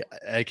play,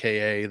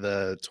 aka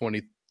the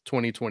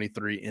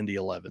 2023 Indy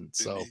 11.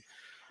 So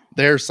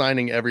they're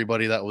signing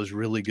everybody that was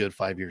really good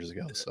 5 years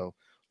ago. So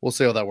we'll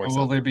see how that works.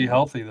 Will they be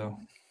healthy though?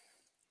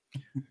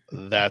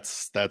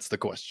 That's the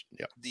question.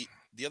 Yeah.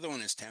 The other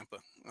one is Tampa.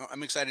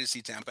 I'm excited to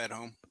see Tampa at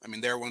home. I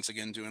mean, they're once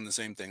again doing the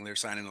same thing. They're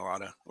signing a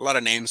lot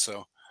of names.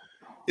 So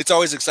it's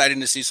always exciting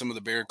to see some of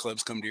the bigger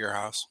clubs come to your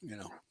house.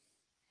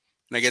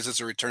 And I guess it's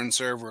a return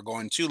serve. We're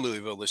going to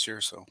Louisville this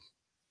year, so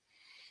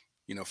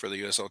for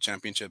the USL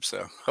Championship.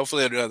 So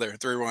hopefully another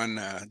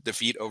 3-1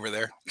 defeat over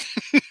there.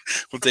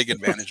 We'll take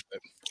advantage.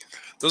 But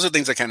those are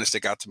things that kind of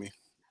stick out to me.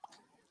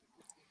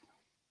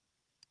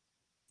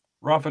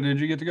 Rafa, did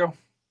you get to go?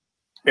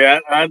 Yeah,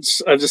 I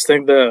just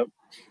think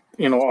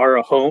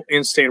our home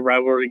in-state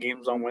rivalry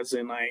games on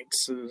Wednesday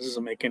nights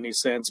doesn't make any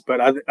sense. But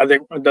I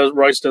think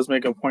Royce does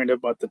make a point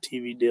about the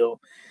TV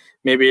deal.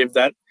 Maybe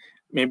that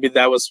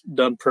was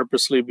done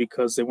purposely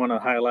because they want to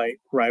highlight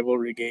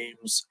rivalry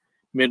games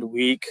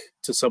midweek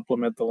to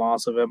supplement the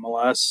loss of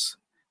MLS,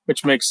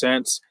 which makes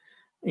sense.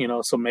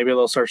 So maybe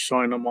they'll start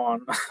showing them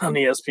on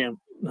ESPN2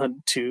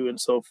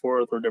 and so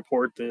forth, or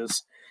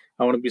Deportes.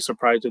 I wouldn't be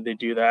surprised if they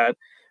do that.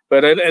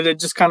 But it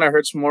just kind of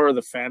hurts more of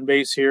the fan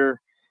base here,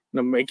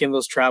 making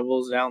those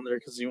travels down there,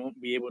 because you won't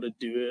be able to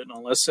do it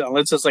unless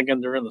it's like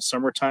during the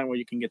summertime where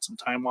you can get some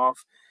time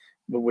off,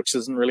 but which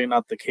isn't really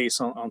not the case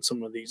on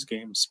some of these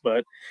games.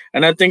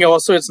 And I think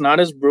also it's not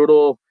as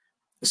brutal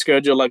a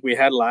schedule like we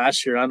had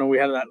last year. I know we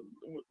had that.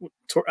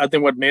 I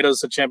think what made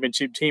us a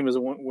championship team is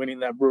winning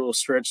that brutal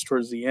stretch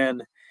towards the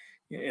end.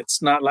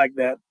 It's not like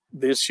that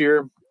this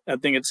year. I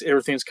think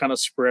everything's kind of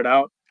spread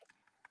out.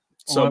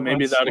 So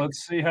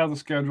let's see how the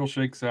schedule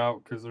shakes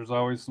out, because there's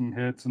always some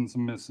hits and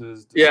some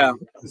misses. To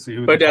see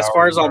who but as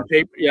far as on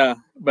paper,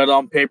 but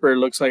on paper, it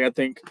looks like, I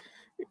think,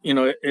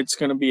 it's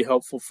going to be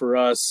helpful for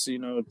us,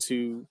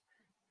 to,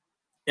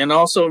 and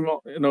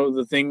also,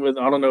 the thing with,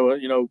 I don't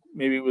know,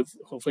 maybe with,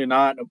 hopefully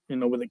not,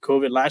 with the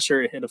COVID last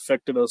year, it had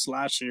affected us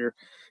last year.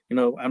 I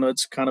know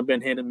it's kind of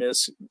been hit and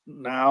miss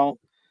now.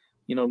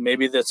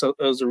 Maybe that's a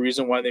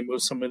reason why they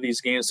moved some of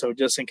these games. So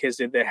just in case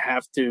they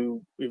have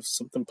to, if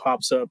something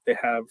pops up, they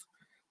have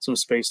some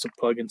space to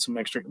plug in some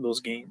extra those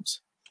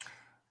games.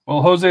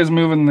 Well, Jose is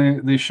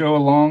moving the show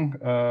along.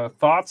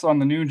 Thoughts on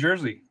the new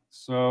jersey?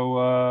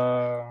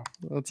 So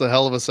that's a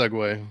hell of a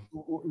segue.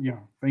 Yeah,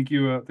 thank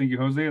you,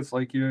 Jose. It's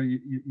like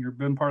you've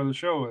been part of the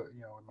show, in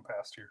the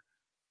past year.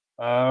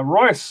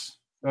 Royce,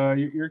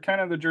 you're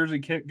kind of the jersey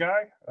kit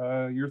guy.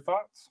 Your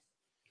thoughts?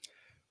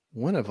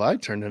 When have I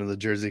turned into the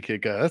jersey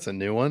kit guy? That's a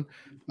new one.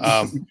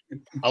 I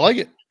like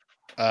it.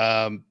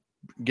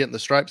 Getting the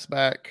stripes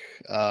back.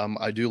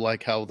 I do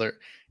like how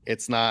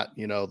it's not,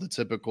 the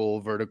typical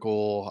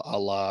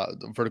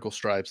vertical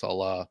stripes a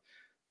la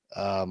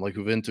like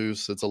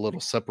Juventus. It's a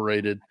little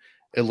separated.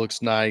 It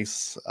looks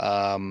nice.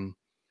 I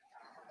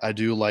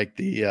do like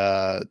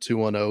the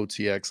 210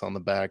 TX on the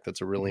back.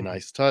 That's a really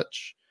nice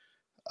touch.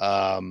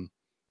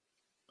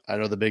 I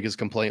know the biggest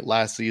complaint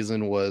last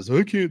season was,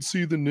 I can't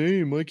see the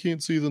name. I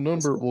can't see the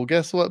number. Well,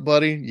 guess what,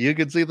 buddy? You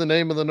can see the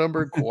name of the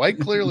number quite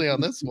clearly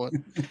on this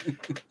one.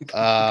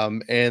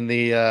 And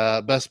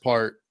the best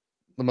part,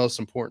 the most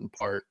important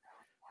part,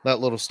 that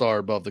little star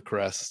above the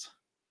crest.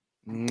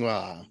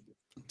 Mwah.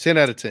 10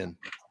 out of 10.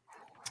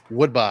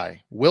 Would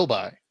buy. Will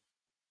buy.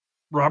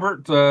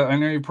 Robert, I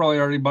know you probably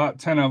already bought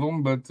 10 of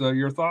them, but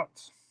your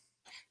thoughts?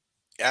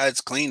 Yeah,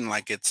 it's clean.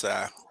 Like it's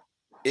a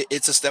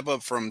step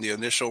up from the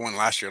initial one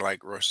last year,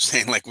 like Roche was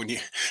saying, like when you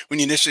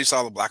initially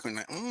saw the black one,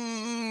 like,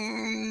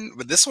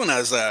 but this one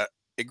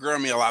it grew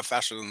on me a lot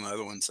faster than the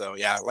other one. So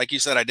yeah, like you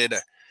said, I'd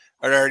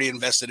already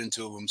invested in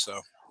 2 of them.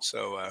 So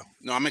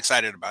no, I'm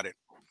excited about it.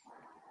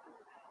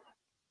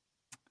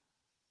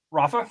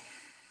 Rafa?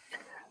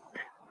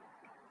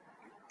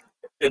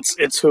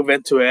 It's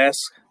Juventus.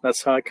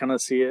 That's how I kind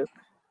of see it.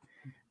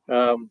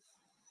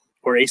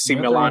 Or AC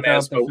Milan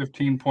as the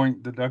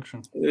 15-point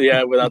deduction.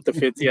 Yeah, without the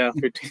 15,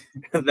 15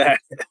 that.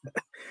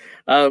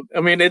 I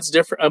mean, it's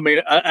different. I mean,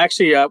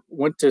 I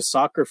went to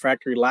Soccer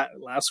Factory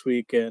last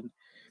week, and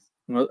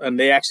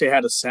they actually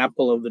had a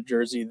sample of the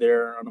jersey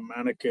there on a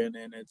mannequin,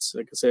 and it's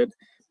like I said,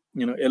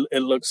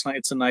 it looks like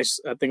it's a nice.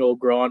 I think it'll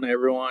grow on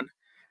everyone.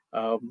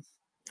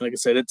 Like I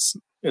said, it's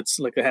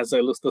like it has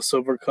the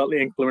silver color,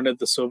 implemented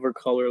the silver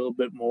color a little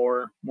bit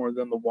more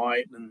than the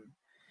white, and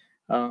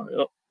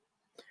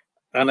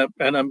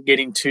I'm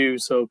getting two,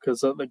 so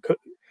because of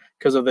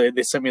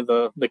they sent me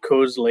the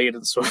codes late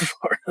and so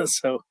far,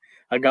 so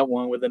I got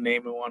one with a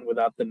name and one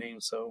without the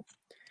name, so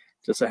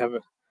just to have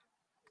it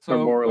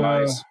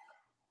memorialized.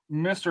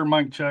 Mr.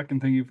 Mike Check,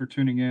 and thank you for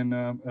tuning in,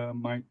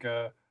 Mike.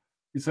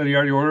 He said he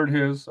already ordered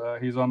his.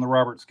 He's on the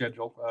Robert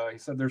schedule. He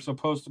said there's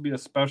supposed to be a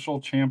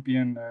special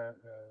champion,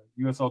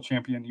 USL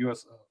champion,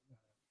 US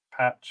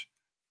patch.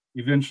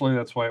 Eventually,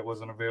 that's why it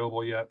wasn't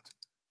available yet.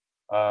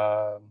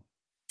 I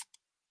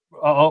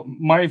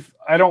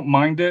don't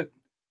mind it.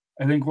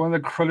 I think one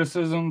of the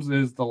criticisms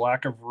is the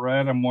lack of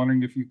red. I'm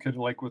wondering if you could,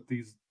 like with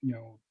these,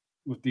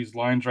 with these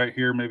lines right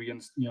here, maybe have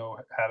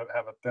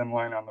a thin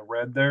line on the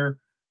red there.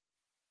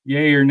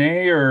 Yay or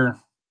nay, or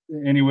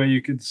any way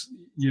you could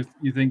you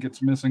think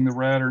it's missing the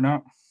red or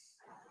not?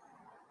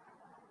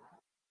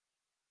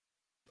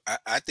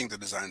 I think the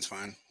design's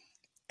fine.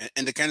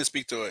 And to kind of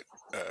speak to what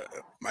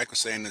Mike was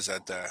saying is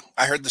that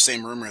I heard the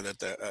same rumor that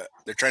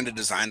they're trying to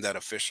design that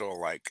official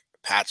like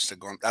patch to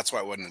go on. That's why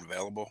it wasn't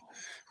available.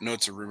 I know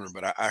it's a rumor,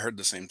 but I heard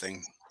the same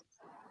thing.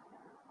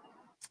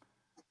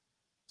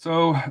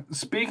 So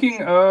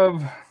speaking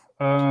of,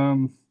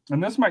 and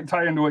this might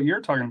tie into what you're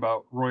talking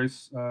about,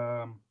 Royce,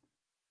 a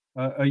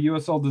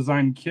USL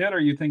design kit. Are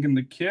you thinking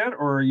the kit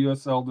or a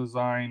USL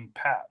design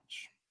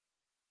patch?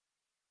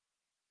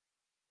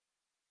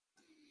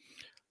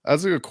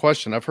 That's a good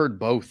question. I've heard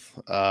both,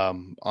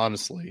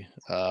 honestly.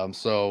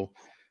 So,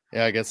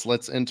 yeah, I guess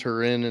let's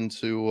enter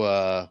into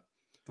the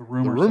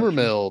rumor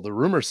mill, the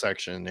rumor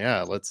section.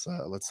 Yeah, let's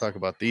talk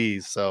about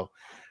these. So,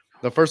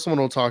 the first one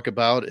we'll talk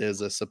about is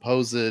a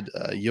supposed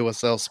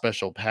USL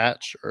special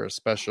patch or a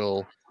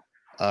special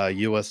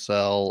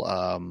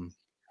USL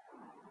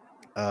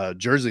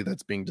jersey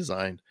that's being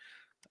designed.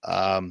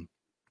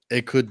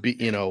 It could be,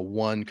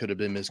 one could have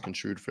been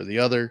misconstrued for the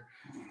other,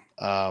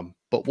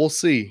 but we'll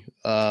see.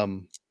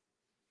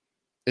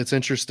 It's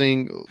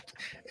interesting.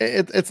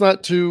 It's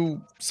not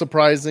too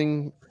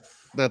surprising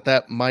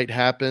that might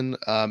happen.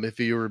 If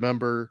you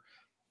remember,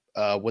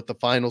 with the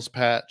finals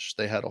patch,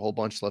 they had a whole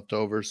bunch left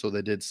over, so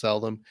they did sell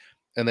them,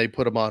 and they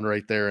put them on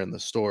right there in the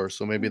store.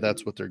 So maybe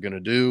that's what they're going to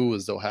do,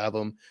 is they'll have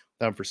them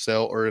down for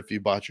sale, or if you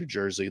bought your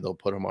jersey, they'll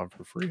put them on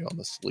for free on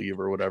the sleeve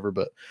or whatever.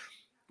 But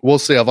we'll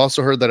see. I've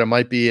also heard that it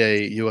might be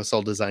a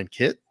USL design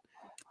kit,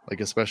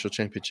 like a special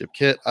championship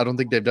kit. I don't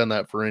think they've done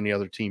that for any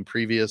other team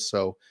previous,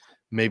 so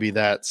maybe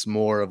that's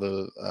more of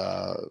a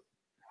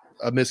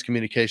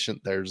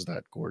miscommunication. There's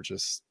that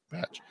gorgeous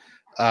patch.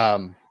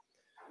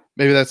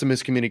 Maybe that's a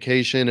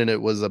miscommunication and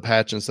it was a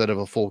patch instead of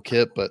a full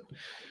kit, but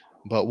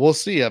we'll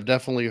see. I've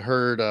definitely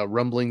heard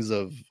rumblings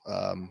of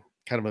kind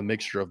of a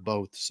mixture of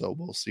both, so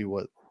we'll see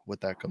what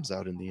that comes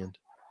out in the end.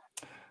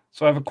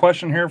 So I have a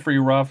question here for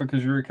you, Rafa,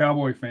 because you're a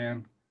Cowboy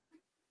fan.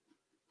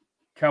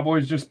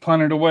 Cowboys just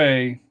punted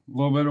away a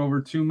little bit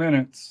over 2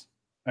 minutes.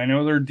 I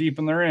know they're deep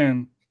in their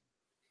end.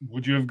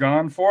 Would you have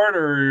gone for it,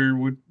 or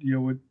would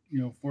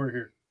for it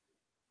here?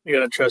 You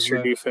gotta trust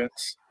your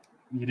defense.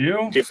 You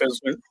do? Defense.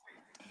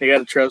 You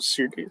gotta trust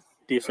your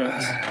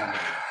defense.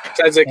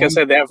 Besides, like I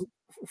said, they have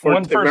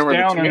one first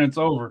down and it's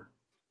over.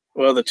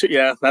 Well,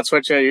 that's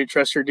what you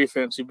trust your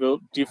defense. You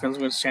build defense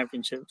wins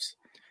championships.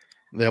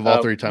 They have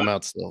all 3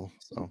 timeouts still.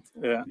 So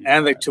yeah,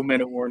 and the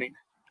 2-minute warning.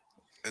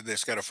 They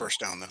just got a first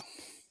down though.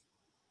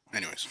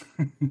 Anyways.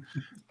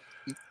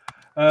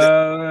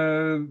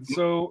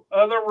 So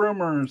other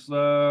rumors,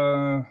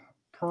 Pirano,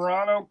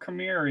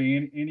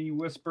 Kamiri, any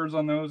whispers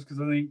on those? Because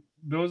I think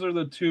those are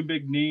the 2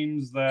 big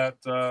names that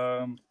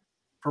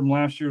from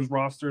last year's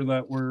roster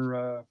that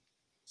we're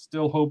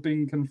still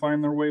hoping can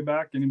find their way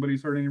back.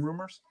 Anybody's heard any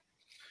rumors?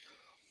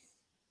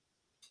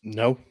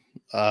 No.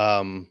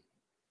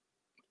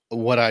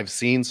 What I've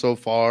seen so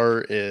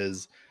far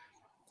is,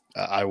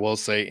 I will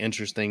say,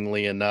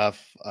 interestingly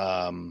enough,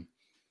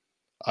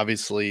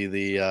 obviously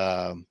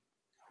the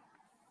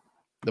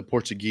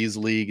Portuguese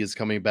league is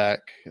coming back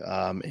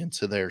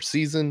into their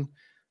season.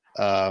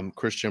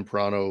 Christian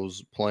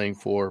Pirano's playing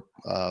for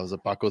was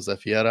it Paços de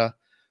Ferreira,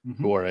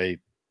 who are a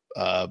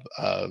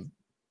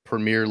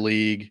Premier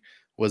League,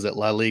 was it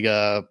La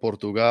Liga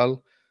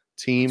Portugal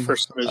team,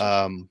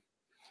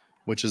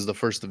 which is the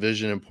first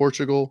division in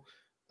Portugal.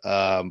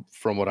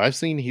 From what I've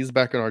seen, he's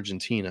back in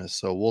Argentina,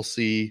 so we'll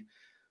see.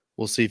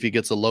 We'll see if he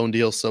gets a loan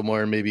deal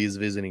somewhere. Maybe he's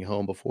visiting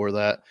home before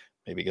that.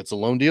 Maybe he gets a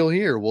loan deal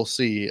here. We'll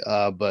see.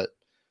 But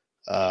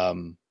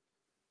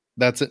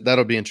that's it.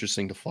 That'll be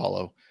interesting to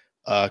follow.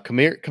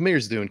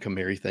 Kamir's doing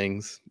Kamiri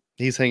things.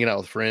 He's hanging out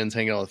with friends,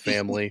 hanging out with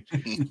family.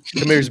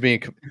 Kamir's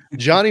being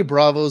Johnny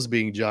Bravo's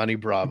being Johnny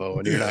Bravo,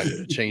 and you're not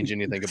going to change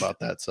anything about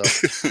that. So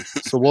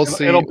we'll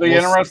see. It'll be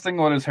We'll interesting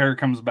what his hair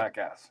comes back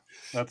as.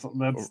 That's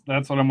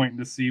what I'm waiting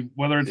to see,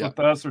 whether it's with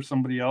us or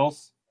somebody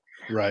else.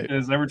 Right.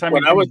 Because every time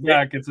What he I comes would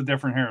back, it's a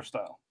different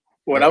hairstyle.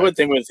 What I would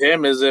think with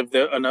him is if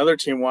another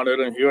team wanted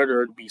him, he would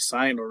already be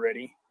signed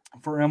already.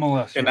 For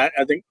MLS. And yeah.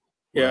 I think,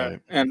 yeah. Right.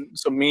 And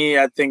so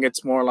I think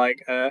it's more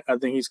like, I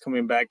think he's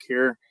coming back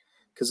here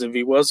because if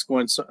he was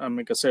going,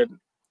 like I said,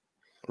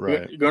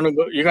 Right.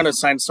 you're gonna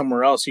sign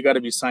somewhere else. You got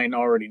to be signed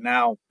already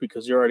now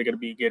because you're already going to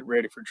be get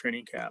ready for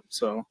training camp.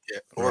 So,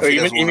 or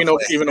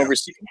even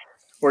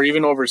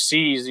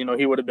overseas, you know,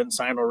 he would have been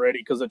signed already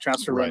because the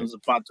transfer run is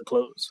about to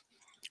close.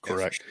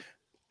 Correct.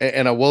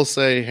 And I will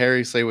say,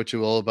 Harry, say what you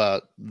will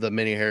about the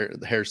many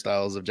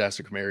hairstyles of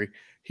Jasper Kamari.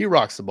 He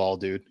rocks the ball,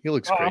 dude. He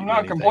looks great. I'm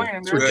not complaining,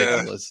 It's dude.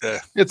 ridiculous. Yeah.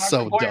 It's Not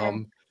so complaining.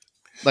 dumb.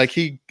 Like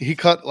he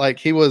cut like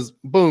he was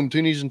boom,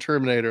 Tunisian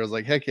Terminator. I was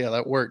like, heck yeah,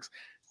 that works.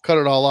 Cut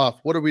it all off.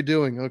 What are we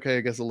doing? Okay,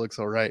 I guess it looks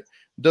all right.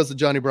 Does the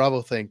Johnny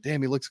Bravo thing.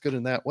 Damn, he looks good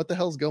in that. What the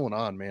hell's going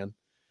on, man?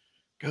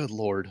 Good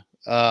Lord.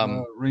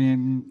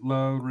 Renenda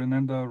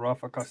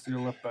Rafa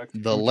Castillo left back.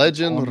 The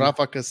legend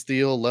Rafa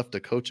Castillo left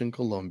to coach in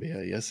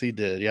Colombia. Yes, he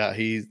did. Yeah,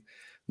 he's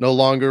no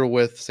longer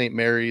with St.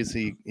 Mary's.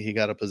 He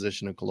got a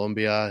position in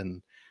Colombia,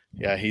 and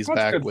yeah, he's That's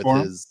back good with for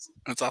him. his.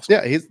 That's awesome.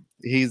 Yeah,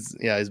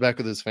 he's back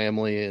with his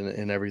family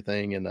and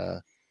everything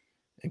in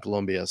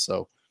Colombia.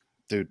 So,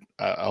 dude,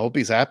 I hope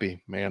he's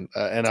happy, man,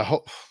 and I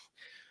hope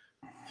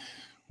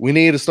we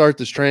need to start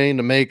this train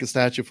to make a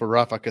statue for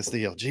Rafa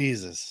Castillo.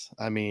 Jesus,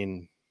 I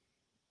mean.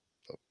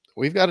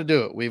 We've got to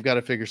do it. We've got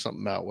to figure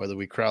something out, whether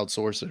we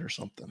crowdsource it or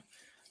something.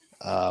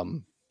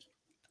 The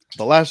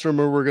last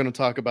rumor we're going to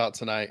talk about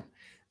tonight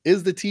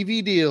is the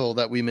TV deal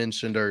that we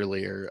mentioned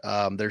earlier.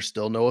 There's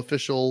still no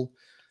official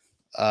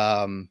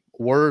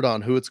word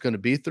on who it's going to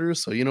be through.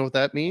 So you know what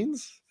that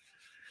means?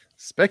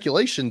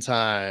 Speculation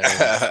time.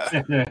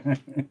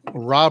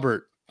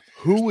 Robert,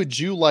 who would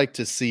you like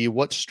to see?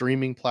 What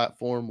streaming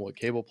platform, what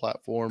cable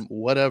platform,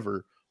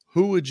 whatever,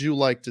 who would you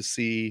like to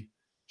see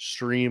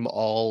stream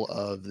all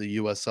of the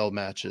USL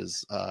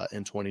matches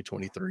in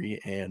 2023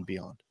 and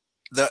beyond?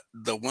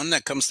 The one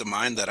that comes to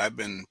mind that I've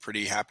been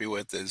pretty happy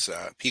with is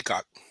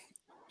Peacock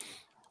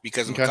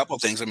because of a couple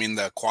of things. I mean,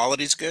 the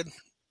quality's good,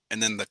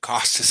 and then the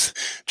cost is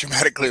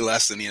dramatically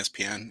less than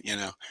ESPN. You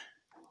know,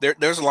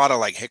 there's a lot of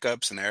like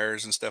hiccups and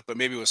errors and stuff, but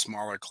maybe with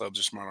smaller clubs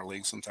or smaller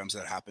leagues, sometimes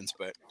that happens.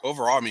 But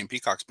overall, I mean,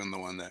 Peacock's been the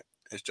one that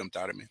has jumped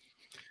out at me.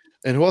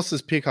 And who else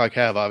does Peacock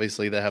have?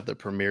 Obviously, they have the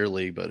Premier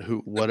League, but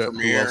who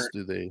else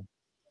do they?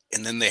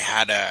 And then they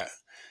had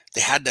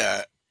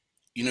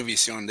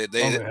Univision.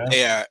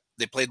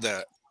 They played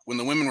when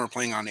the women were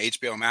playing on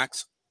HBO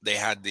Max. They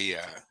had the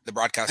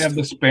broadcast. They have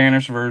the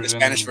Spanish version. The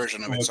Spanish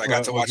version of it. So I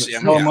got to watch the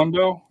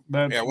Telemundo.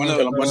 One of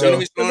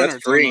the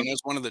that's free.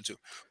 It's one of the two.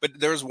 But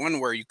there was one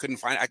where I couldn't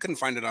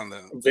find it on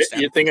the.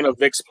 You're thinking of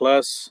ViX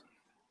Plus.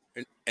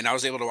 And I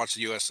was able to watch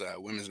the U.S.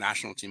 Women's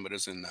National Team, but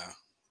it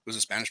was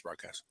a Spanish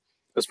broadcast.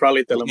 That's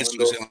probably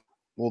Telemundo.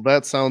 Well,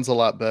 that sounds a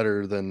lot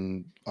better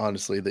than,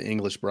 honestly, the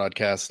English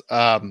broadcast.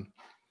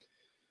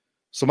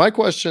 So my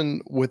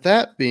question with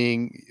that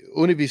being,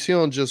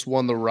 Univision just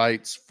won the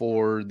rights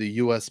for the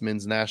U.S.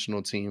 men's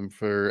national team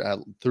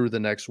through the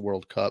next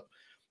World Cup.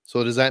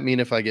 So does that mean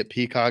if I get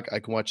Peacock, I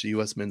can watch the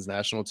U.S. men's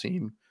national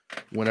team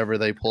whenever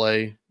they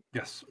play?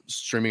 Yes.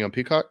 Streaming on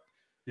Peacock?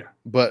 Yeah.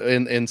 But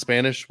in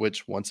Spanish,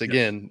 which once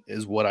again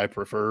is what I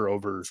prefer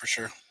over. For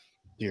sure.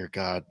 Dear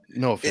God.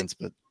 No offense,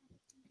 but.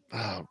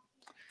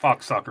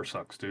 Fox Soccer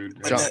sucks, dude.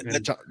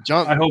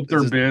 John, I hope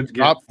their bids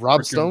get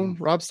Rob Stone.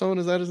 Rob Stone,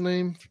 is that his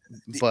name,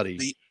 buddy?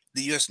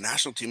 The U.S.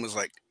 national team was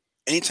like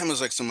anytime it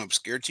was like some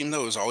obscure team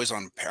though, it was always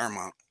on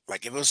Paramount.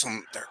 Like it was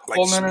some like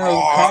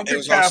small. It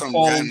was on some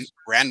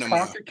random.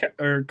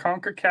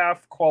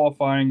 CONCACAF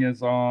qualifying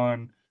is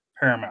on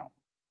Paramount,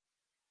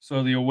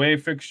 so the away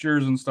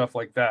fixtures and stuff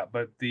like that.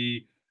 But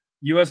the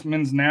U.S.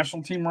 men's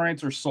national team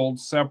rights are sold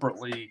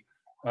separately.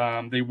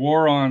 They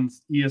were on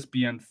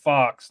ESPN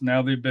Fox.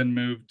 Now they've been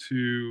moved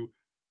to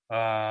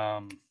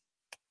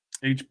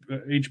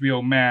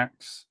HBO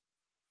Max,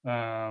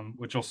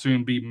 which will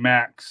soon be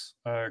Max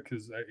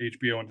because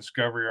HBO and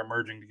Discovery are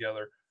merging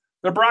together.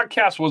 The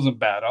broadcast wasn't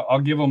bad. I'll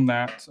give them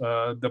that.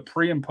 The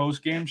pre and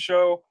post game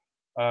show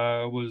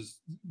was,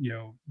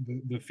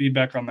 the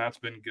feedback on that's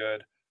been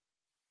good.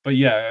 But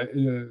yeah,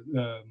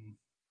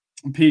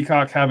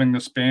 Peacock having the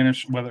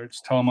Spanish, whether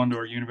it's Telemundo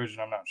or Univision,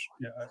 I'm not sure.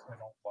 Yeah, I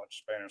don't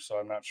watch Spanish, so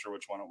I'm not sure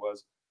which one it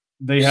was.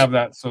 They have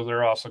that, so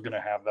they're also going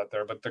to have that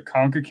there. But the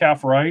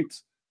CONCACAF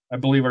rights, I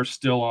believe, are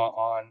still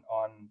on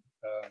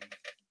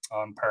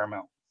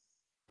Paramount.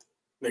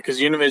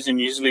 Because Univision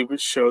usually would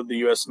show the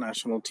U.S.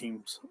 national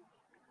teams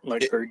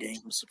like their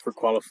games for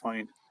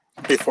qualifying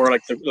before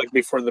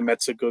before the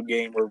Mexico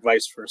game or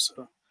vice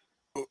versa.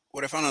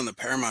 What I found on the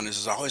Paramount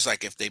is always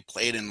like if they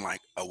played in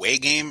like a away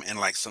game and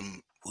like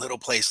some little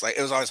place, like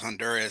it was always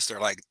Honduras or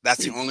like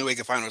that's the only way I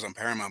could find it was on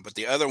Paramount, but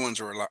the other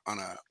ones were on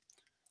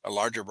a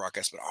larger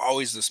broadcast, but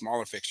always the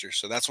smaller fixtures.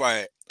 So that's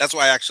why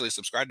I actually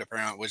subscribed to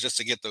Paramount, was just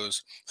to get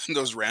those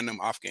random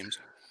off games.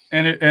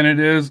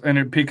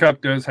 And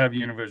Peacock does have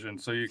Univision,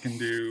 so you can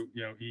do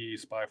E,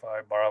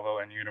 Spy5, Bravo,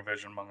 and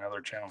Univision among other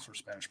channels for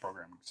Spanish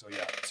programming. So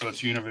yeah, so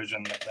it's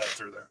Univision that's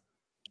through there.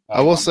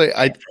 I will say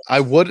I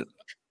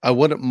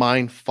wouldn't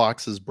mind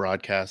Fox's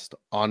broadcast,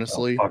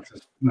 honestly.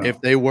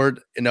 If they were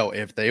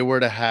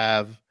to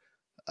have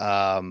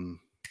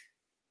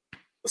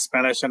the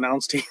Spanish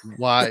announced team.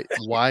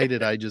 why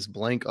did I just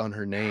blank on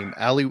her name?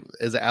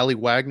 Is it Ali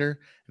Wagner?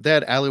 If they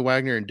had Ali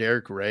Wagner and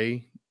Derek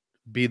Ray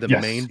be the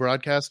main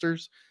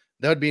broadcasters,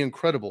 that would be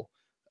incredible.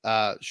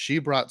 She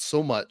brought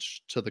so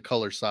much to the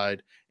color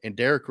side, and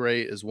Derek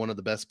Ray is one of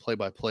the best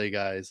play-by-play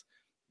guys,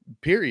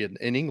 period,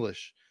 in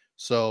English.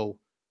 So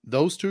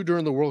those two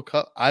during the World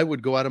Cup, I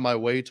would go out of my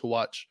way to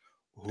watch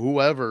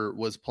whoever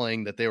was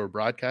playing that they were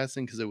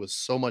broadcasting, because it was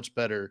so much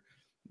better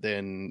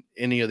than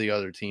any of the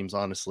other teams,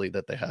 honestly,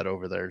 that they had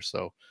over there.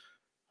 So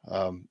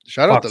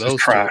shout out to those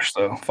trash,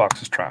 two. though.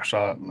 Fox is trash.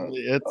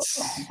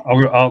 It's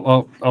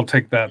I'll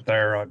take that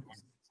there.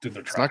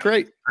 It's not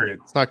great. Period.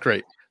 It's not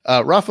great.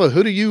 Rafa,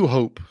 who do you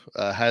hope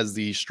has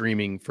the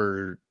streaming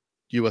for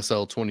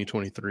USL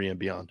 2023 and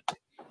beyond?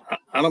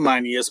 I don't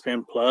mind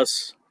ESPN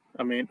Plus.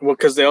 I mean,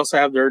 because they also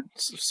have their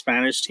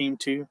Spanish team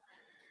too,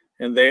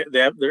 and they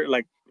have their,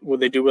 like what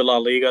they do with La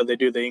Liga. They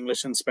do the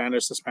English and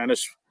Spanish. The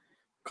Spanish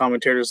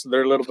commentators,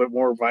 they're a little bit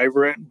more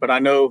vibrant. But I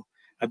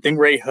think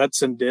Ray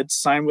Hudson did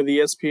sign with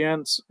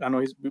ESPN. I know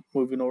he's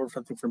moving over,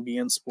 I think, from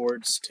BN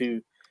Sports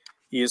to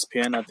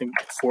ESPN, I think,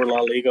 for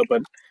La Liga,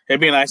 but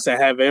it'd be nice to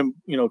have him,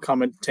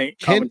 commentate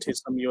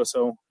some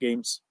USL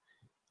games.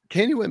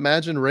 Can you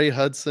imagine Ray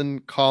Hudson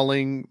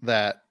calling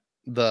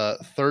the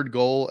third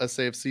goal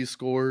SAFC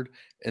scored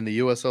in the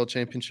USL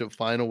Championship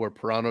final, where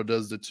Pirano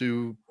does the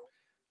two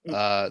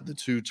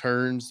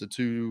turns, the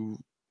two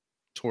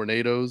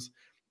tornadoes,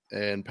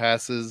 and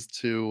passes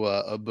to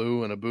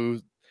Abu, and Abu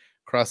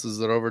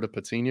crosses it over to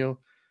Patino?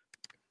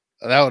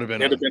 That would have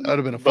been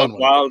a fun one.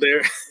 Wild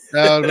there.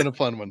 That would have been a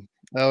fun one.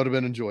 That would have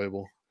been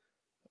enjoyable.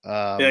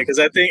 Yeah, because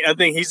I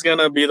think he's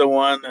gonna be the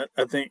one.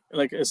 I think,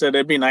 like I said,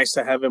 it'd be nice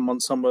to have him on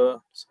some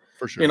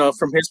for sure.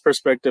 From his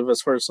perspective,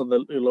 as far as some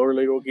of the lower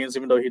legal games,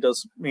 even though he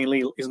does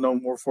mainly is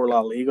known more for La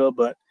Liga,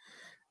 but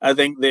I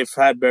think they've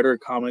had better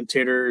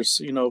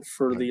commentators,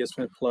 for the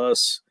ESPN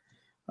Plus.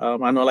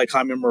 I know, like,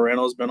 Jaime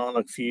Moreno's been on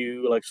a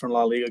few, like, from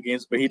La Liga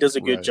games, but he does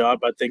a good job.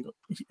 I think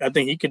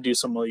he could do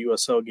some of the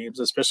USL games,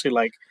 especially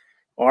like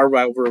our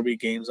rivalry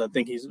games. I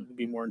think he's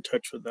be more in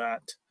touch with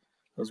that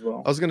as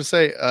well. I was going to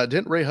say,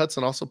 didn't Ray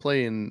Hudson also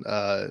play in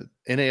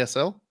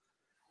NASL?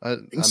 I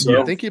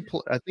think he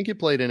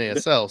played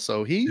NASL,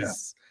 so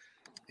he's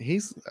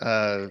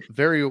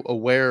very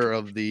aware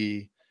of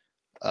the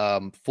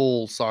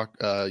full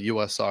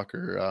U.S.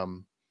 soccer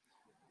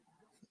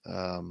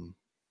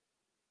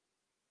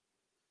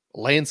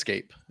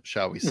landscape,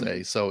 shall we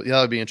say. So yeah,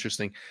 that'd be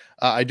interesting.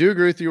 I do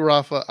agree with you,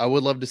 Rafa. I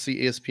would love to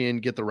see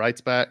ESPN get the rights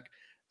back,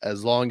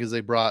 as long as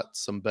they brought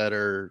some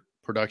better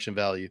production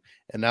value.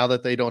 And now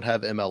that they don't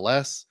have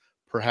MLS,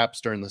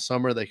 perhaps during the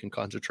summer they can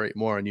concentrate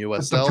more on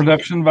USL. But the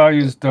production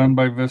value is done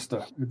by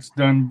Vista. It's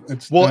done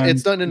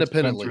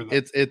independently.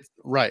 It's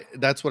right.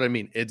 That's what I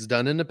mean. It's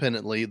done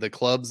independently. The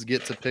clubs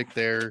get to pick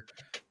their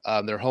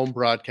home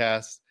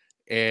broadcast,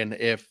 and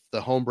if the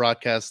home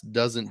broadcast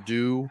doesn't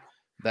do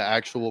the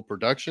actual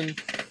production,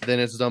 then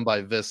it's done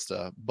by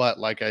Vista. But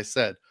like I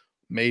said,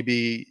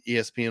 maybe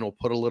ESPN will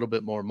put a little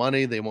bit more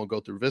money. They won't go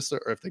through Vista,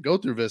 or if they go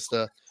through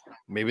Vista,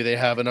 maybe they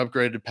have an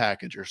upgraded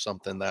package or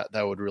something that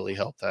would really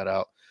help that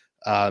out.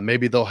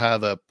 Maybe they'll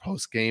have a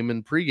post-game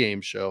and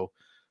pre-game show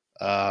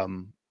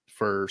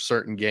for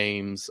certain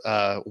games.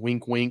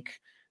 Wink,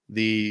 wink.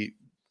 The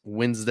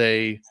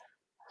Wednesday,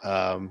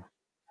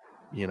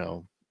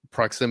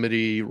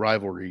 proximity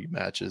rivalry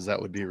matches.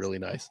 That would be really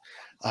nice.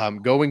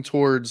 Going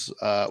towards,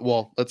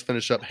 let's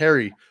finish up.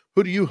 Harry,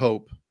 who do you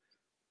hope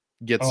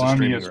gets the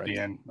streaming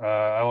ESPN.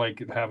 I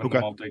like having the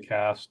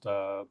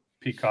multicast.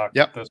 Peacock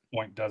at this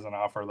point doesn't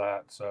offer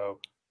that, so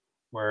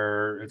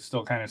where it's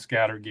still kind of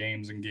scattered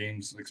games,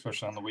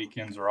 especially on the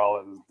weekends, are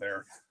all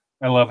there.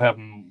 I love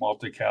having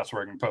multicast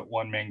where I can put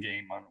one main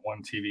game on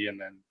one TV and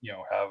then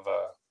have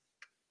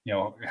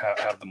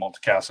the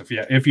multicast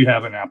if you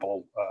have an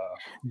Apple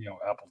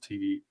Apple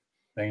TV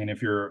thing, and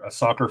if you're a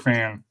soccer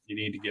fan, you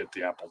need to get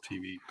the Apple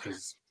TV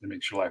because it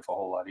makes your life a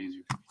whole lot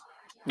easier.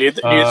 Do you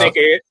think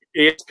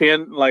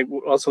ESPN,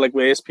 also with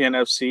ESPN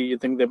FC, you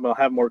think they will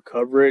have more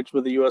coverage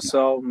with the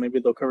USL?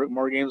 Maybe they'll cover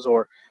more games,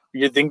 or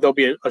you think there'll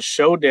be a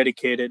show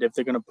dedicated if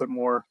they're going to put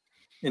more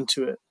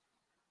into it?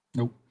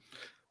 Nope.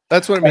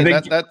 That's what I mean.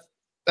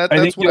 I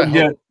think you'll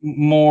get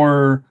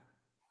more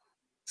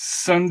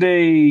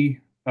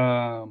Sunday,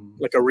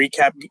 like a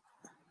recap.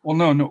 Well,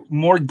 no,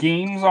 more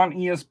games on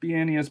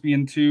ESPN,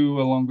 ESPN2,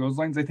 along those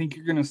lines. I think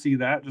you're going to see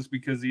that just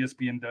because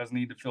ESPN does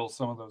need to fill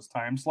some of those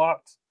time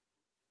slots.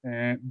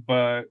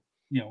 But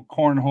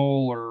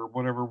cornhole or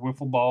whatever,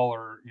 wiffle ball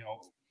or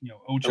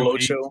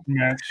Ocho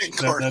match.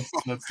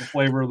 That's the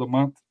flavor of the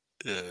month.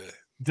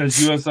 Does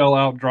USL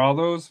outdraw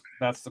those?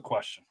 That's the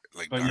question.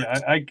 Like But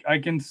darts. yeah, I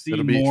can see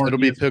It'll be- more it'll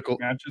be ESPN pickle-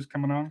 matches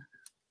coming on.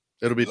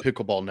 It'll be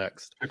pickleball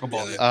next.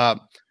 Pickleball. Yeah,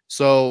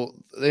 So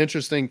the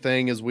interesting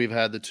thing is we've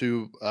had the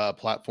two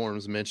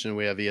platforms mentioned.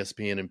 We have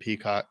ESPN and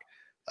Peacock.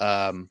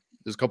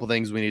 There's a couple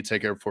things we need to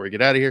take care of before we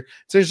get out of here.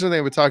 It's interesting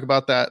that we talk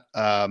about that.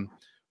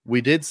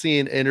 We did see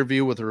an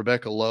interview with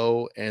Rebecca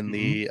Lowe and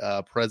the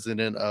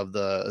president of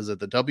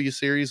the W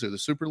Series or the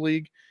Super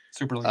League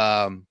Super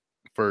League.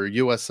 for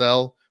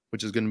USL,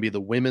 which is going to be the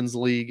women's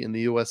league in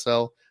the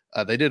USL.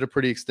 They did a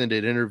pretty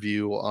extended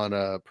interview on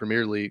a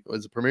Premier League.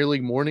 Was it Premier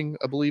League Morning,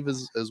 I believe,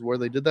 is where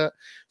they did that.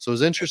 So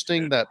it's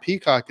interesting that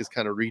Peacock is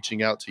kind of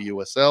reaching out to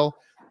USL,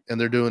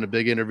 and they're doing a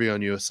big interview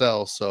on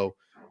USL. So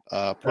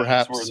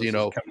perhaps, where this is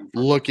coming from.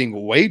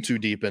 looking way too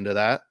deep into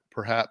that,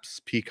 perhaps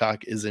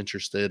Peacock is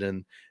interested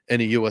in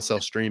any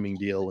USL streaming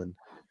deal, and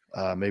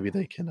maybe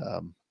they can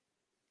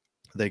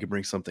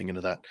bring something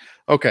into that.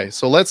 Okay,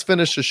 so let's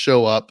finish the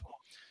show up.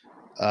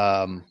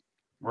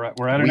 We're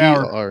at an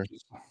hour.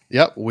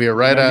 Yep, we are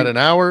right Yeah, at an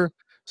hour.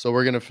 So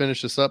we're going to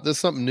finish this up. This is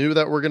something new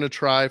that we're going to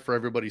try for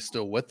everybody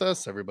still with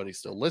us, everybody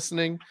still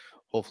listening.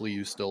 Hopefully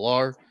you still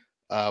are.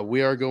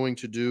 We are going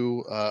to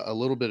do a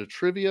little bit of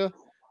trivia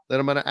that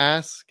I'm going to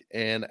ask.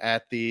 And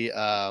at the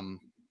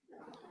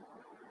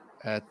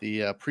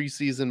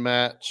preseason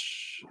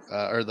match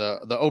or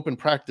the open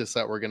practice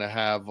that we're going to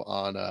have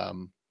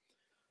on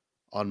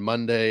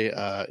Monday,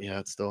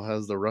 it still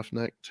has the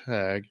Roughneck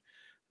tag.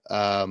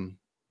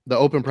 The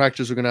open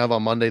practice we're going to have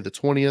on Monday, the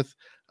 20th.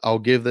 I'll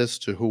give this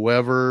to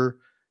whoever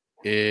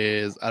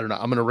is, I don't know.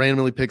 I'm going to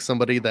randomly pick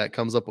somebody that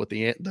comes up with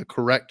the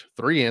correct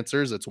 3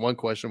 answers. It's one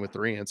question with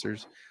 3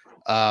 answers.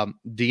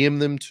 DM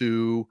them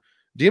to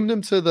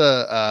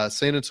the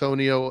San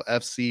Antonio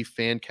FC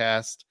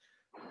Fancast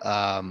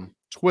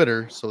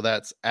Twitter. So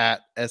that's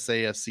at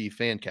SAFC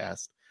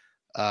Fancast.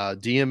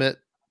 DM it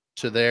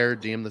to there.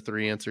 DM the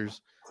 3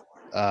 answers.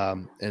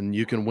 And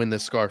you can win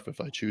this scarf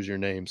if I choose your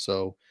name.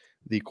 So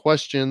the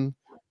question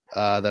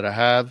that I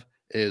have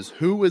is,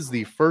 who is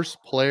the first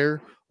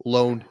player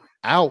loaned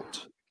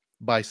out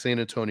by San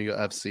Antonio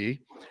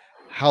FC?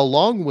 How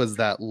long was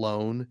that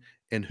loan,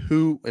 and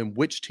who and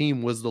which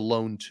team was the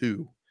loan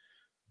to?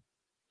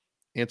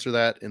 Answer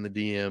that in the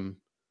DM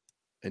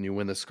and you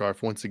win the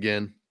scarf. Once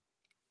again,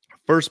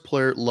 first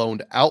player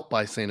loaned out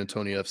by San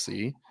Antonio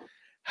FC.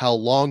 How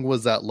long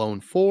was that loan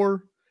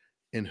for,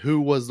 and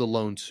who was the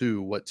loan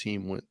to? What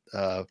team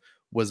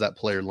was that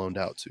player loaned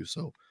out to?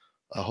 So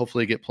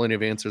hopefully get plenty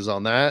of answers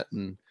on that.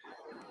 And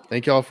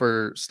thank y'all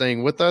for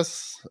staying with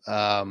us.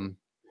 There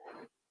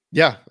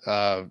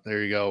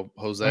you go,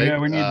 Jose. Oh, yeah,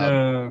 we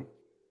need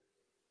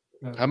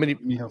how many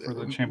Mijo for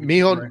the championship.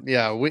 Mijo, right?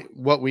 yeah,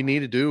 what we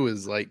need to do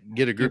is like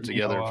get a group Get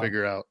together Mijo and on.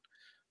 figure out.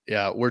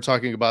 Yeah, we're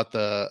talking about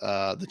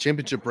the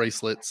championship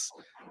bracelets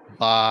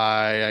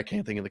by, I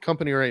can't think of the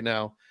company right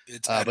now.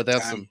 It's But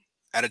that's some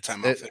Added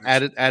Time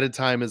Outfitters. added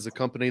time is a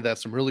company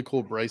that's some really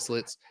cool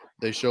bracelets.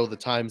 They show the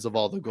times of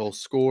all the goals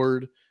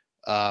scored.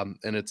 And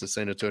it's a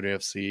San Antonio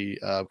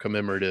FC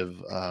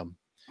commemorative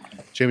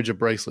championship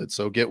bracelet.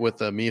 So get with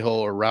Mijo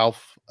or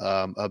Ralph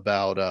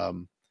about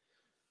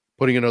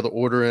putting another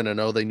order in. I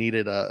know they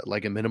needed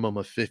like a minimum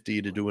of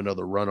 50 to do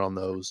another run on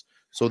those.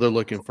 So they're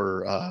looking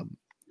for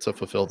to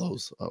fulfill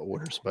those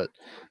orders. But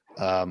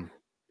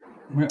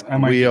we need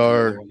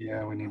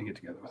to get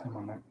together with him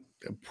on that.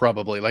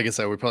 probably, like I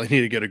said, we probably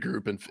need to get a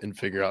group and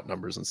figure out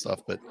numbers and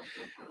stuff. But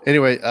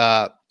anyway,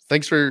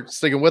 thanks for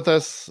sticking with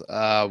us.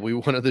 We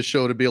wanted the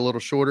show to be a little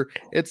shorter.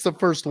 It's the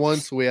first one,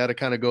 so we had to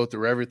kind of go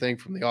through everything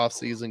from the off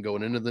season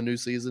going into the new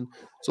season.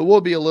 So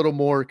we'll be a little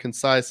more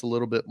concise, a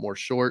little bit more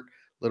short,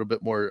 a little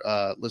bit more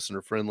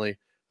listener friendly.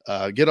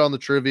 Get on the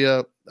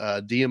trivia,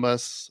 DM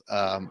us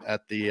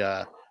at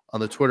the on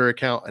the Twitter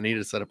account. I need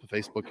to set up a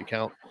Facebook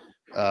account,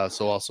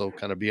 so also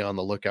kind of be on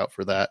the lookout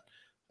for that.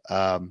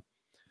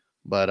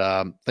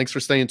 But thanks for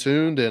staying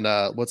tuned. And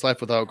what's life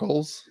without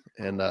goals?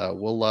 And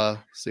we'll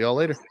see y'all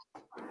later.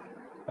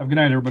 Have a good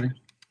night, everybody.